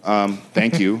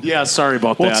 Thank you." Yeah, sorry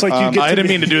about Well, that. it's like you get I to didn't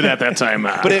be- mean to do that time.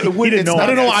 But it's not,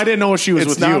 I didn't know she was it's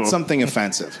with not you. something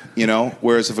offensive,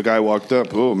 Whereas if a guy walked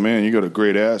up, "Oh man, you got a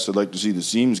great ass. I'd like to see the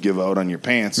seams give out on your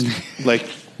pants," like.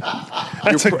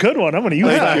 That's a good one. I'm going to use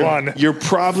that one. You're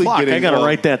probably Fuck, getting. I got to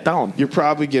write that down. You're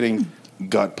probably getting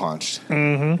gut punched.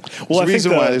 Mm-hmm. Well,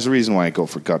 There's a reason why I go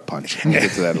for gut punch. We'll get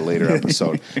to that in a later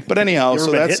episode. But anyhow, so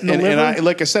that's hitting the liver? I,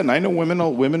 like I said, and I know women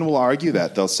will argue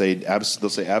that they'll say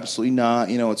absolutely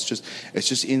not. It's just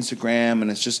Instagram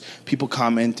and it's just people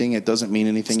commenting. It doesn't mean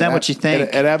anything. It's not what you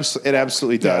think. It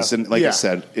absolutely does. Yeah. And like Yeah. I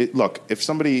said, look, if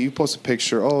you post a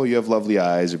picture, "Oh, you have lovely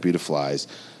eyes or beautiful eyes,"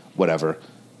 whatever.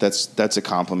 That's a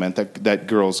compliment that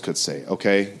girls could say,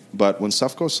 okay? But when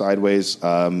stuff goes sideways,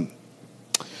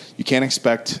 you can't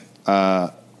expect,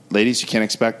 ladies, you can't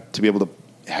expect to be able to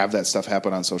have that stuff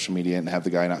happen on social media and have the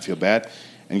guy not feel bad.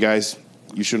 And guys,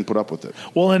 you shouldn't put up with it.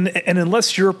 Well, and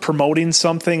unless you're promoting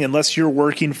something, unless you're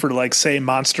working for, like, say,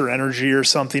 Monster Energy or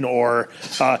something, or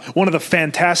one of the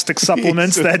fantastic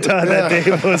supplements that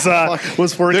Dave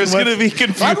was working There's with. going to be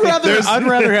confusion. I'd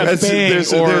rather have Bang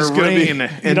there's or gonna be Rain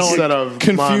instead of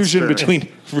confusion Monster. between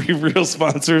real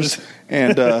sponsors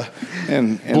and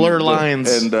Blur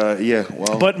lines. And yeah,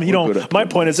 well, But, we're good at my blur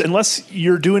point is, unless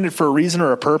you're doing it for a reason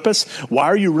or a purpose, why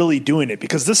are you really doing it?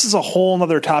 Because this is a whole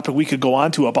other topic we could go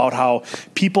on to about how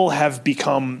people have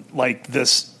become like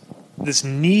this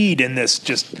need and this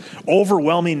just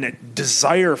overwhelming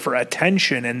desire for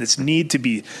attention and this need to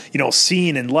be,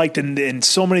 seen and liked. And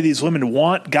so many of these women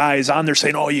want guys on there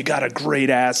saying, "Oh, you got a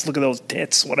great ass. Look at those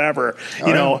tits," whatever,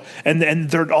 and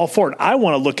they're all for it. I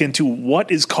want to look into what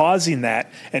is causing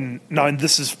that. And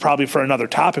this is probably for another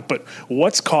topic, but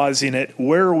what's causing it?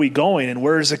 Where are we going? And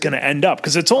where is it going to end up?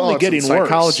 Because it's only getting worse.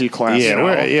 Psychology class.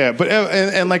 Yeah, but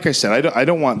and like I said, I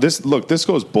don't want this. Look, this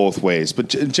goes both ways. But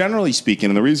generally speaking,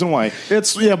 and the reason why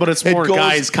It's more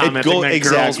guys commenting than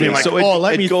girls being like, So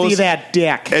let me see that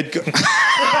dick. Can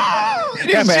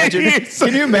you imagine?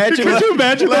 Could you imagine those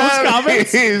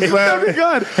comments? That'd be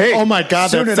good. Hey, Oh my God,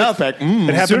 soon that enough. six-pack.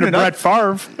 It happened to Brett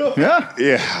Favre. Yeah.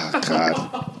 Yeah,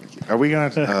 God. Are we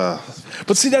gonna?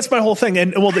 But see, that's my whole thing.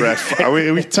 And Are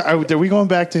we going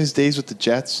back to his days with the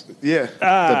Jets?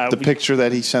 Yeah. The picture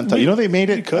that he sent out. They made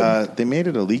it. They made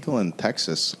it illegal in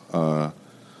Texas.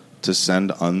 to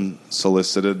send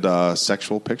unsolicited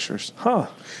sexual pictures. Huh.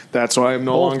 That's why I'm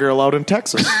no longer allowed in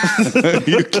Texas.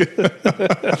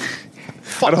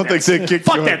 I don't think they kicked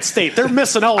Fuck you that state. They're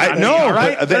missing out. I on know, me, all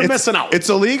right? but They're it's- missing out. It's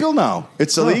illegal now.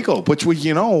 It's illegal. Which we,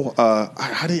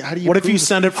 how do you? What if you prove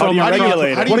send it from? do you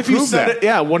regulate it? How do you What if you prove send that? it?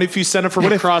 Yeah. What if you send it from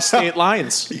across state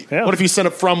lines? Yeah. What if you send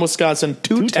it from Wisconsin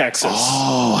to To Texas?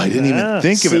 Oh, I didn't even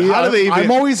think of it. See, How do they even?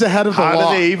 I'm always ahead of the How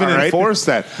law. do they even all right? enforce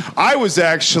that? I was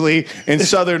actually in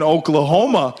southern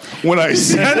Oklahoma when I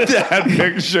sent that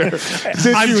picture.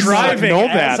 I'm driving know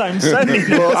as that. I'm sending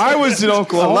it. I was in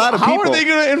Oklahoma. A lot of How people. are they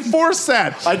going to enforce that?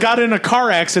 I got in a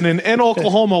car accident in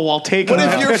Oklahoma while taking. What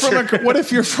if that you're picture. from what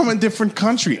if you're from a different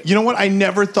country? You know what? I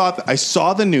never thought that. I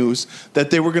saw the news that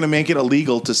they were going to make it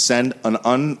illegal to send an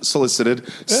unsolicited,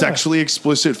 sexually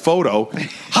explicit photo.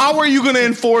 How are you going to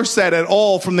enforce that at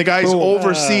all from the guys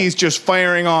overseas just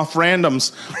firing off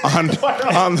randoms on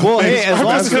the Well, hey, as I'm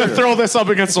long just as going to they're- throw this up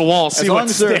against the wall, see As what long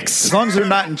as, they're, sticks. as long as they're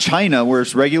not in China where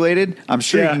it's regulated, I'm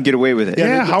sure you Yeah. can get away with it.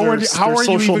 Yeah, how are their you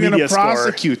social even going media to score.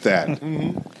 prosecute that?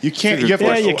 You can't. You have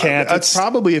Yeah, you can't. That's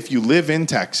probably if you live in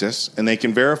Texas and they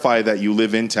can verify that you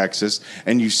live in Texas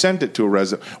and you sent it to a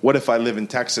resident. What if I live in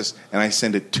Texas and I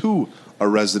send it to a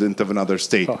resident of another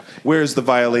state? Where's the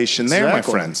violation there,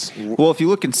 Exactly. my friends? Well, if you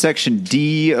look in Section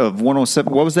D of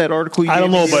 107, what was that article you I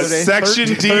don't gave know, me the but other day? Section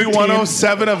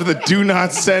D107 of the Do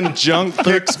Not Send Junk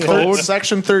Pics Code.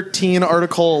 Section 13,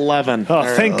 Article 11. Oh,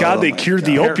 thank God they cured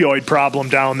the opioid problem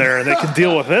down there. They can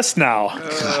deal with this now.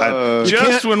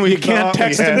 Just when we you can't thought we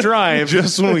text and had- drive.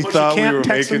 Just when we But you thought we can't were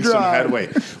text making and some drive. headway.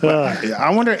 But I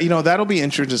wonder, that'll be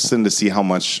interesting to see how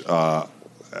much,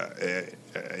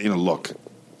 look.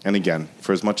 And again,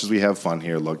 for as much as we have fun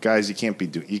here, look, guys, you can't be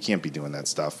doing that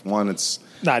stuff. One, it's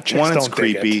Chicks one, it's don't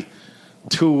dig creepy. it.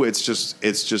 Two, it's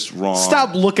just wrong.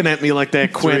 Stop looking at me like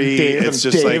that, Quinn. Three, Dave, it's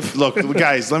and just Dave. like, look,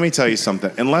 guys, let me tell you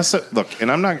something. And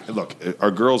I'm not,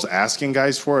 are girls asking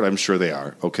guys for it? I'm sure they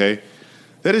are, okay?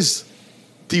 That is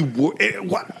that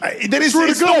is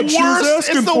it's the God, she was worst.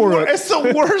 asking for it. It's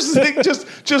the worst thing.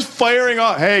 Just firing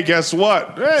off. Hey, guess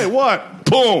what? Hey, what?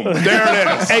 Boom! There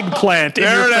it is. Eggplant in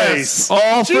There your it face. is.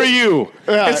 All for you.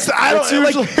 It's, I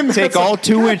don't Take all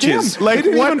 2 inches. like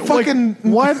what even fucking-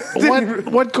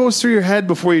 what goes through your head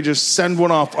before you just send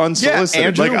one off Yeah, unsolicited?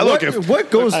 Andrew, like, what, look, if what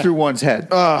goes through one's head?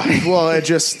 Well, I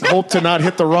just hope to not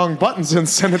hit the wrong buttons and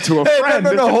send it to a Hey, friend.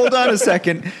 no, hold on a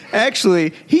second.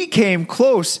 Actually, he came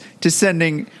close to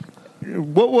sending.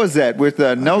 What was that with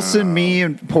Nelson, me,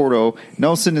 and Porto?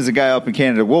 Nelson is a guy up in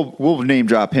Canada. We'll name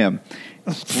drop him.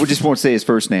 We just won't say his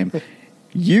first name.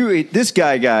 This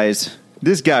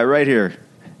guy right here.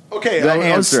 Okay, The I was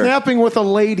answer. snapping with a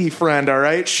lady friend, all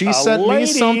right? She sent me lady.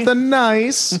 something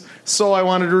nice, so I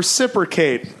wanted to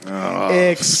reciprocate.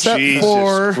 Except Jesus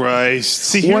for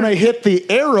Christ. when I hit the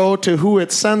arrow to who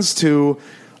it sends to,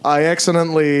 I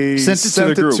accidentally Sent it to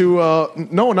the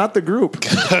group. no, not the group.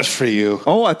 Good for you.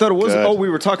 Oh, I thought it was. Good. Oh, we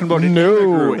were talking about it. in the No,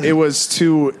 group. it was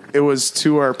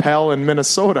to our pal in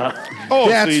Minnesota. Oh,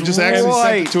 That's so you just actually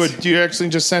right. sent it to a? You actually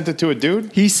just sent it to a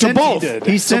dude? He sent both.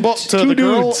 He sent to two the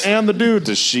girl dudes. and the dude.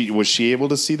 Was she able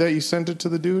to see that you sent it to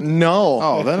the dude? No.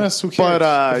 Oh, then that's who cares.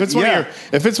 But, if it's yeah.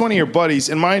 if it's one of your buddies,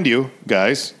 and mind you,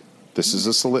 guys, this is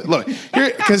a look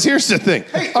here because here's the thing.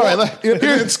 All right,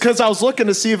 It's because I was looking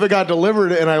to see if it got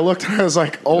delivered, and I looked and I was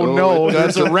like, "Oh No, no, it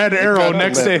there's a doesn't. red It arrow doesn't.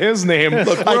 next to his name." I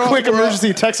we're quick all-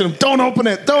 emergency texted him, "Don't open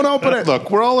it! Don't open it!"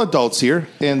 Look, we're all adults here,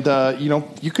 and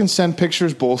you can send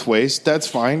pictures both ways. That's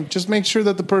fine. Just make sure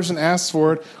that the person asks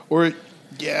for it, or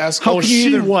ask. Oh, you she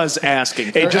either- was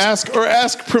asking. Or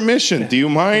ask permission. Do you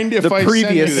mind if The I previous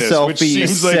send you this? selfie Which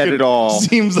seems said it all.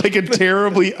 Seems like a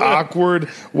terribly awkward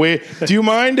way. Do you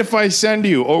mind if I send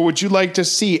you, or would you like to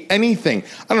see anything?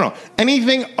 I don't know,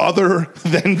 anything other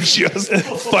than just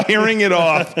firing it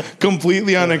off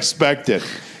completely unexpected.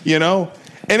 You know,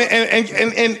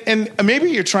 and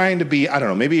maybe you're trying to be. I don't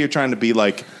know. Maybe you're trying to be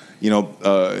like.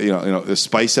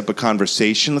 Spice up a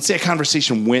conversation. Let's say a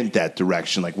conversation went that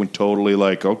direction, like went totally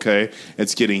like, okay,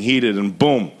 it's getting heated, and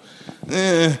boom,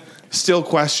 still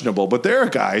questionable. But there are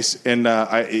guys, and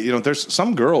there's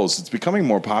some girls. It's becoming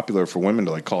more popular for women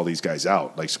to like call these guys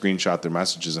out, like screenshot their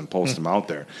messages and post them out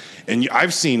there. And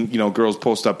I've seen girls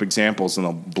post up examples and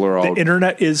they'll blur out. The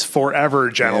internet is forever,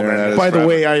 gentlemen. Internet is By the forever.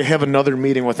 way, I have another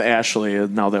meeting with Ashley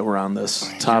now that we're on this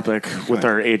topic with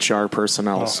our HR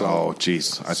personnel. So Oh,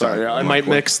 jeez. sorry, I might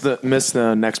miss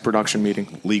the next production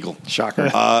meeting. legal. Shocker.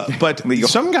 But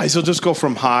some guys will just go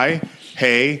from hi,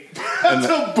 hey,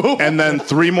 and then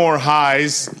 3 more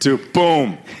highs to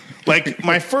boom. Like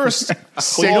my first.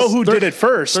 Well, you know who did it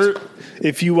first?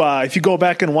 If you go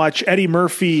back and watch Eddie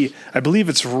Murphy, I believe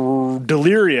it's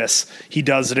Delirious. He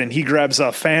does it, and he grabs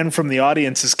a fan from the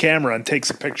audience's camera and takes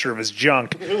a picture of his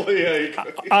junk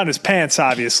on his pants,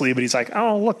 obviously. But he's like,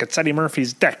 "Oh, look, it's Eddie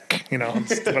Murphy's dick,"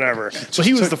 whatever. So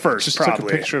he was the first, Just probably.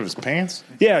 took a picture of his pants.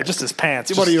 Yeah, just his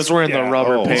pants. But he was wearing the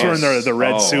rubber He's pants. wearing the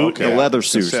red suit. okay. The leather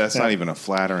suit. That's not even a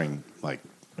flattering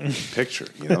picture.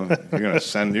 You're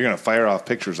gonna fire off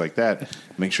pictures like that.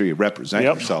 Make sure you represent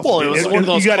Yep. yourself. Well, it was one of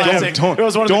those You gotta have- classic. It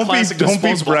was one of the classic don't be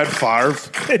disposable. Brett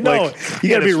Favre. No, you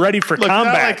got to be ready for Look,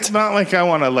 combat. Not like I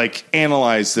want to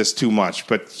analyze this too much,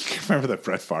 but you remember that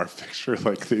Brett Favre picture?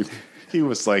 He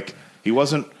was he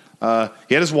wasn't. He had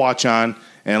his watch on,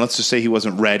 and let's just say he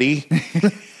wasn't ready.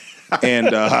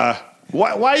 And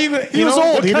why you? He was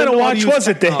old. What kind of watch was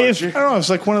it, Dave? I don't know. It was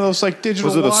like one of those digital.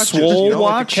 Was it a watches, Swole like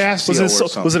watch? a Casio Was or it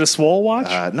something. was it a Swole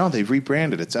watch? No, they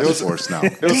rebranded. It's S-Force now.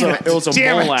 It was a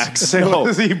Damn it.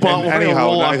 Rolex. He bought one of the Anyhow,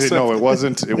 Rolex. no, it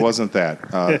wasn't. It wasn't that.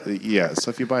 Yeah. So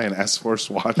if you buy an S-Force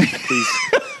watch, please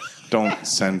don't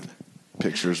send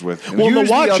pictures with. Well, Use the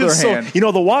the watch other is so hand.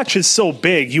 the watch is so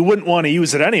big, you wouldn't want to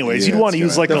use it anyways. Yeah, You'd want to it's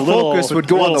use like gonna- a the little focus would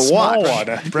go on little the small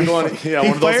watch. one. One of He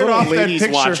those fired little off that ladies'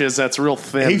 picture. watches that's real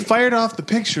thin. He fired off the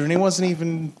picture, and he wasn't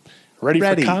even Ready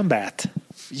ready. for combat.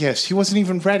 Yes, he wasn't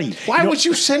even ready. Why would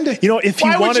you send it? if he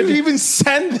why would wanted you to- even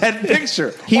send that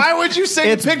picture? Why would you send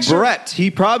It's a picture? Brett.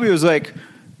 He probably was like,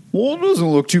 well, it doesn't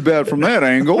look too bad from that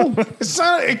angle. It's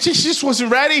not. It just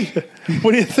wasn't ready.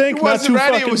 What do you think? It Not wasn't too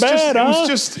ready. fucking It was bad,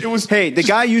 just. huh? It was. Hey, the just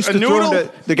guy used a to noodle.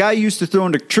 throw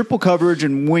into triple coverage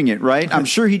and wing it, right? I'm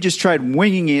sure he just tried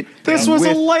winging it. This and was a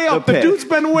with layup. the The pick. dude's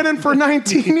been winning for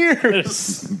 19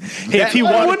 years. Hey, if he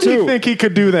Why wanted wouldn't to, he think he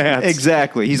could do that?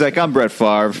 Exactly. He's like, I'm Brett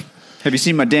Favre. Have you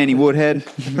seen my Danny Woodhead?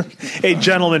 hey,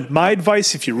 gentlemen, my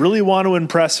advice: if you really want to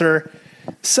impress her,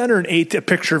 send her a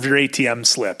picture of your ATM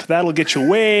slip. That'll get you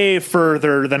way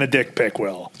further than a dick pic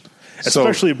will,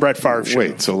 especially a Brett Favre shoe.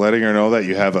 Wait, so letting her know that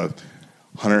you have a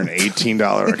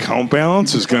 $118 account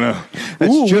balance is gonna.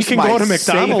 Ooh, we just can my go to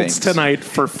McDonald's savings. tonight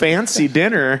for fancy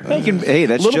dinner. Hey,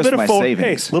 that's little just bit my of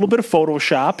savings. little bit of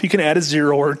Photoshop. You can add a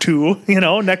 0 or 2.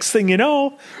 Next thing you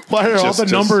know, Why are all Just- the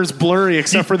numbers blurry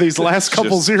except for these last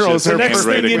couple Just- zeros? just They're the next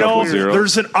handwrite thing a you couple know, zeros.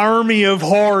 there's an army of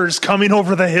whores coming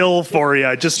over the hill for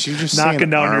you, just knocking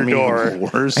down your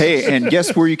door. Hey, and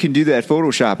guess where you can do that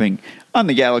photoshopping? On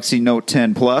the Galaxy Note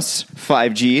 10 Plus,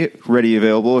 5G, ready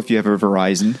available if you have a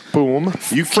Verizon. Boom.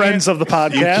 You Friends of the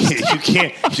podcast.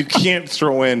 You can't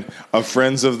throw in a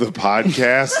friends of the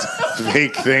podcast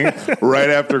fake thing right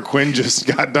after Quinn just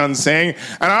got done saying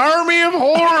an army of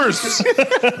whores.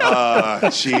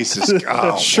 Jesus,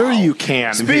 oh, Sure you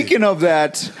can. Speaking of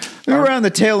that, we're on the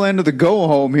tail end of the go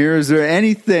home here. Is there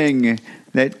anything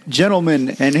that,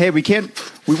 gentlemen, and hey, we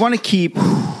want to keep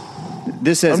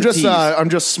this as I'm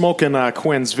just smoking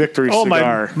Quinn's victory Oh,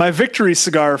 cigar. my victory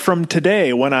cigar from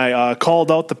today when I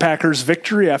called out the Packers'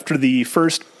 victory after the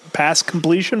first pass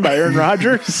completion by Aaron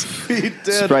Rodgers.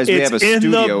 Surprised we have a It's in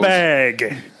studio. the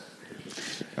bag.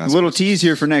 A little tease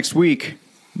here for next week.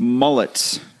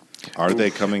 Mullets. Are they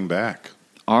coming back?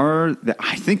 I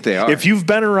think they are. If you've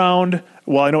been around,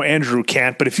 well, I know Andrew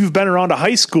can't, but if you've been around a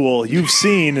high school, you've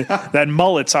seen that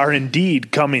mullets are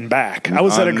indeed coming back. I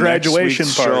was at a On graduation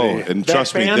next week's party. show, and that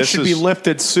trust me, ban this should is be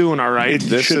lifted soon, all right?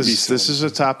 this should be is a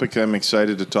topic I'm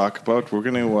excited to talk about. We're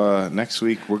going to next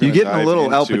week. We're going You're to getting a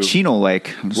little Al Pacino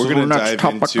like. We're gonna next dive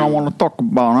topic into- I want to talk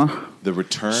about, huh? the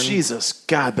return. Jesus,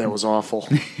 God, that was awful.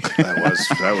 That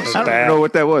was I don't know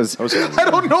what that was. I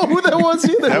don't know who that was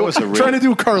either. That was a real- Trying to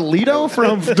do Carlito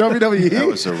from WWE. That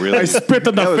was a really- I spit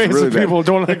in the That was face really of bad. people who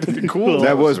don't like to be cool.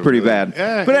 That was pretty bad.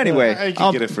 Yeah, But anyway, I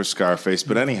can get it for Scarface.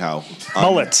 But anyhow,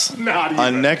 Mullets.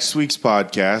 on next week's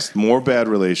podcast, more bad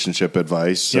relationship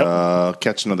advice. Yep.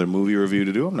 Catch another movie review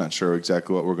to do. I'm not sure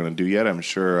exactly what we're going to do yet. I'm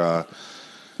sure.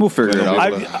 we'll figure it out.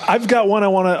 I've got one I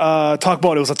want to talk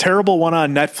about. It was a terrible one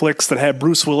on Netflix that had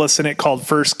Bruce Willis in it called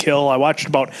First Kill. I watched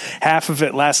about half of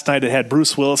it last night. It had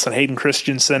Bruce Willis and Hayden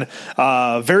Christensen.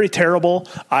 Very terrible.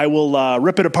 I will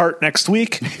rip it apart next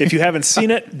week. If you haven't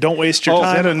seen it, don't waste your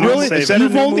time. Is that a new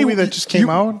movie that just came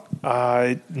out?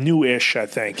 New-ish, I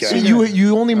think. Yeah. So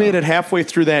you only made it halfway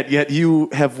through that, yet you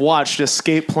have watched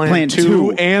Escape Plan Plan 2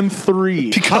 2. and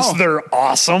 3. because they're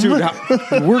awesome.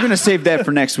 We're going to save that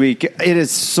for next week. It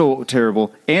is so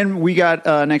terrible. And we got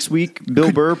next week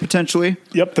Bill Burr potentially.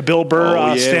 Yep, the Bill Burr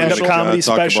Oh, yeah. stand-up We comedy gotta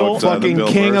talk special. about, the Fucking Bill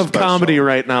king Burr of special. comedy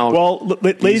right now. Well,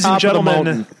 ladies and Top of the gentlemen,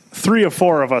 mountain. 3 or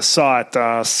 4 of us saw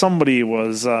it. Somebody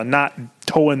was not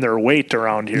towing their weight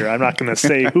around here. I'm not going to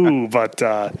say who, but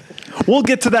We'll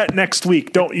get to that next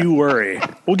week. Don't you worry.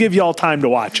 We'll give you all time to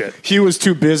watch it. He was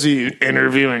too busy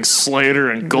interviewing Slater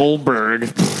and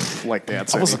Goldberg. Like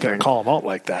that's I wasn't going to call him out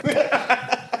like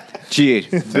that. Gee,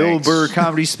 Bill Burr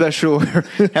comedy special.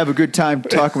 Have a good time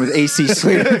talking with AC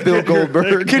Slater and Bill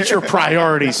Goldberg. Get your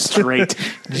priorities straight.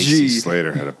 AC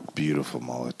Slater had a beautiful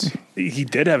mullet. He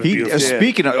did have a beautiful.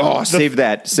 Speaking of, save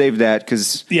that,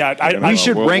 because we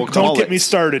should rank. Don't get me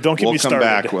started. Don't get me started.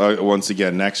 We'll come back once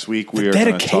again next week. We are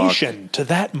dedication to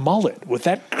that mullet with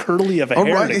that curly of a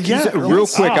hair. Right, real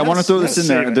quick, I want to throw this in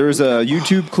there. There's a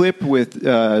YouTube clip with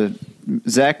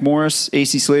Zach Morris,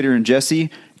 AC Slater, and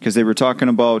Jesse. Because they were talking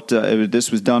about this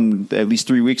was done at least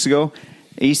 3 weeks ago.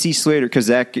 AC Slater, because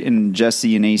Zach and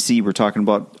Jesse and AC were talking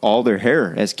about all their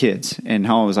hair as kids and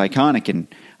how it was iconic and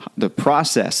the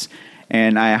process.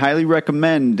 And I highly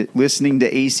recommend listening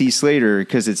to AC Slater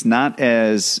because it's not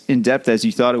as in-depth as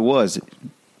you thought it was.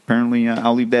 Apparently,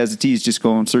 I'll leave that as a tease. Just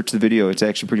go and search the video. It's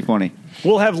actually pretty funny.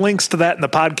 We'll have links to that in the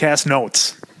podcast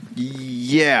notes.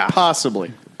 Yeah.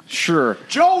 Possibly. Sure.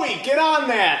 Joey, get on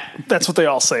that. That's what they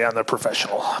all say on the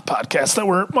professional podcast that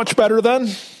we're much better than.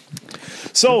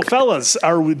 So, fellas,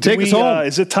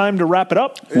 is it time to wrap it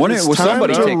up?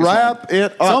 Somebody take it up.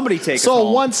 Somebody take us So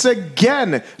home. once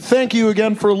again, thank you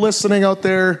again for listening out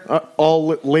there,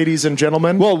 all ladies and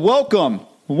gentlemen. Well, welcome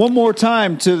one more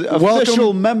time to the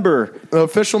official member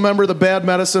of the Bad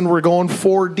Medicine. We're going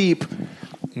 4 deep.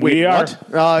 We are.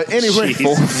 Anyway,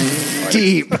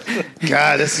 deep.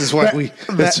 God, this is what we're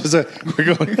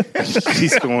going.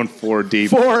 He's going 4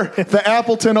 deep. For the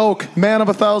Appleton Oak, man of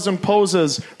 1,000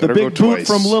 poses, the Better big go boot twice.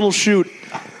 from Little Shoot,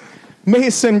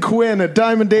 Mason Quinn,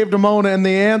 Diamond Dave Damona, and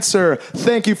The Answer.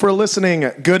 Thank you for listening.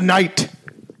 Good night.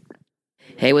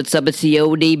 Hey, what's up? It's the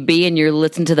ODB, and you're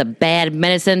listening to the Bad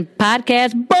Medicine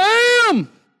Podcast. Boom!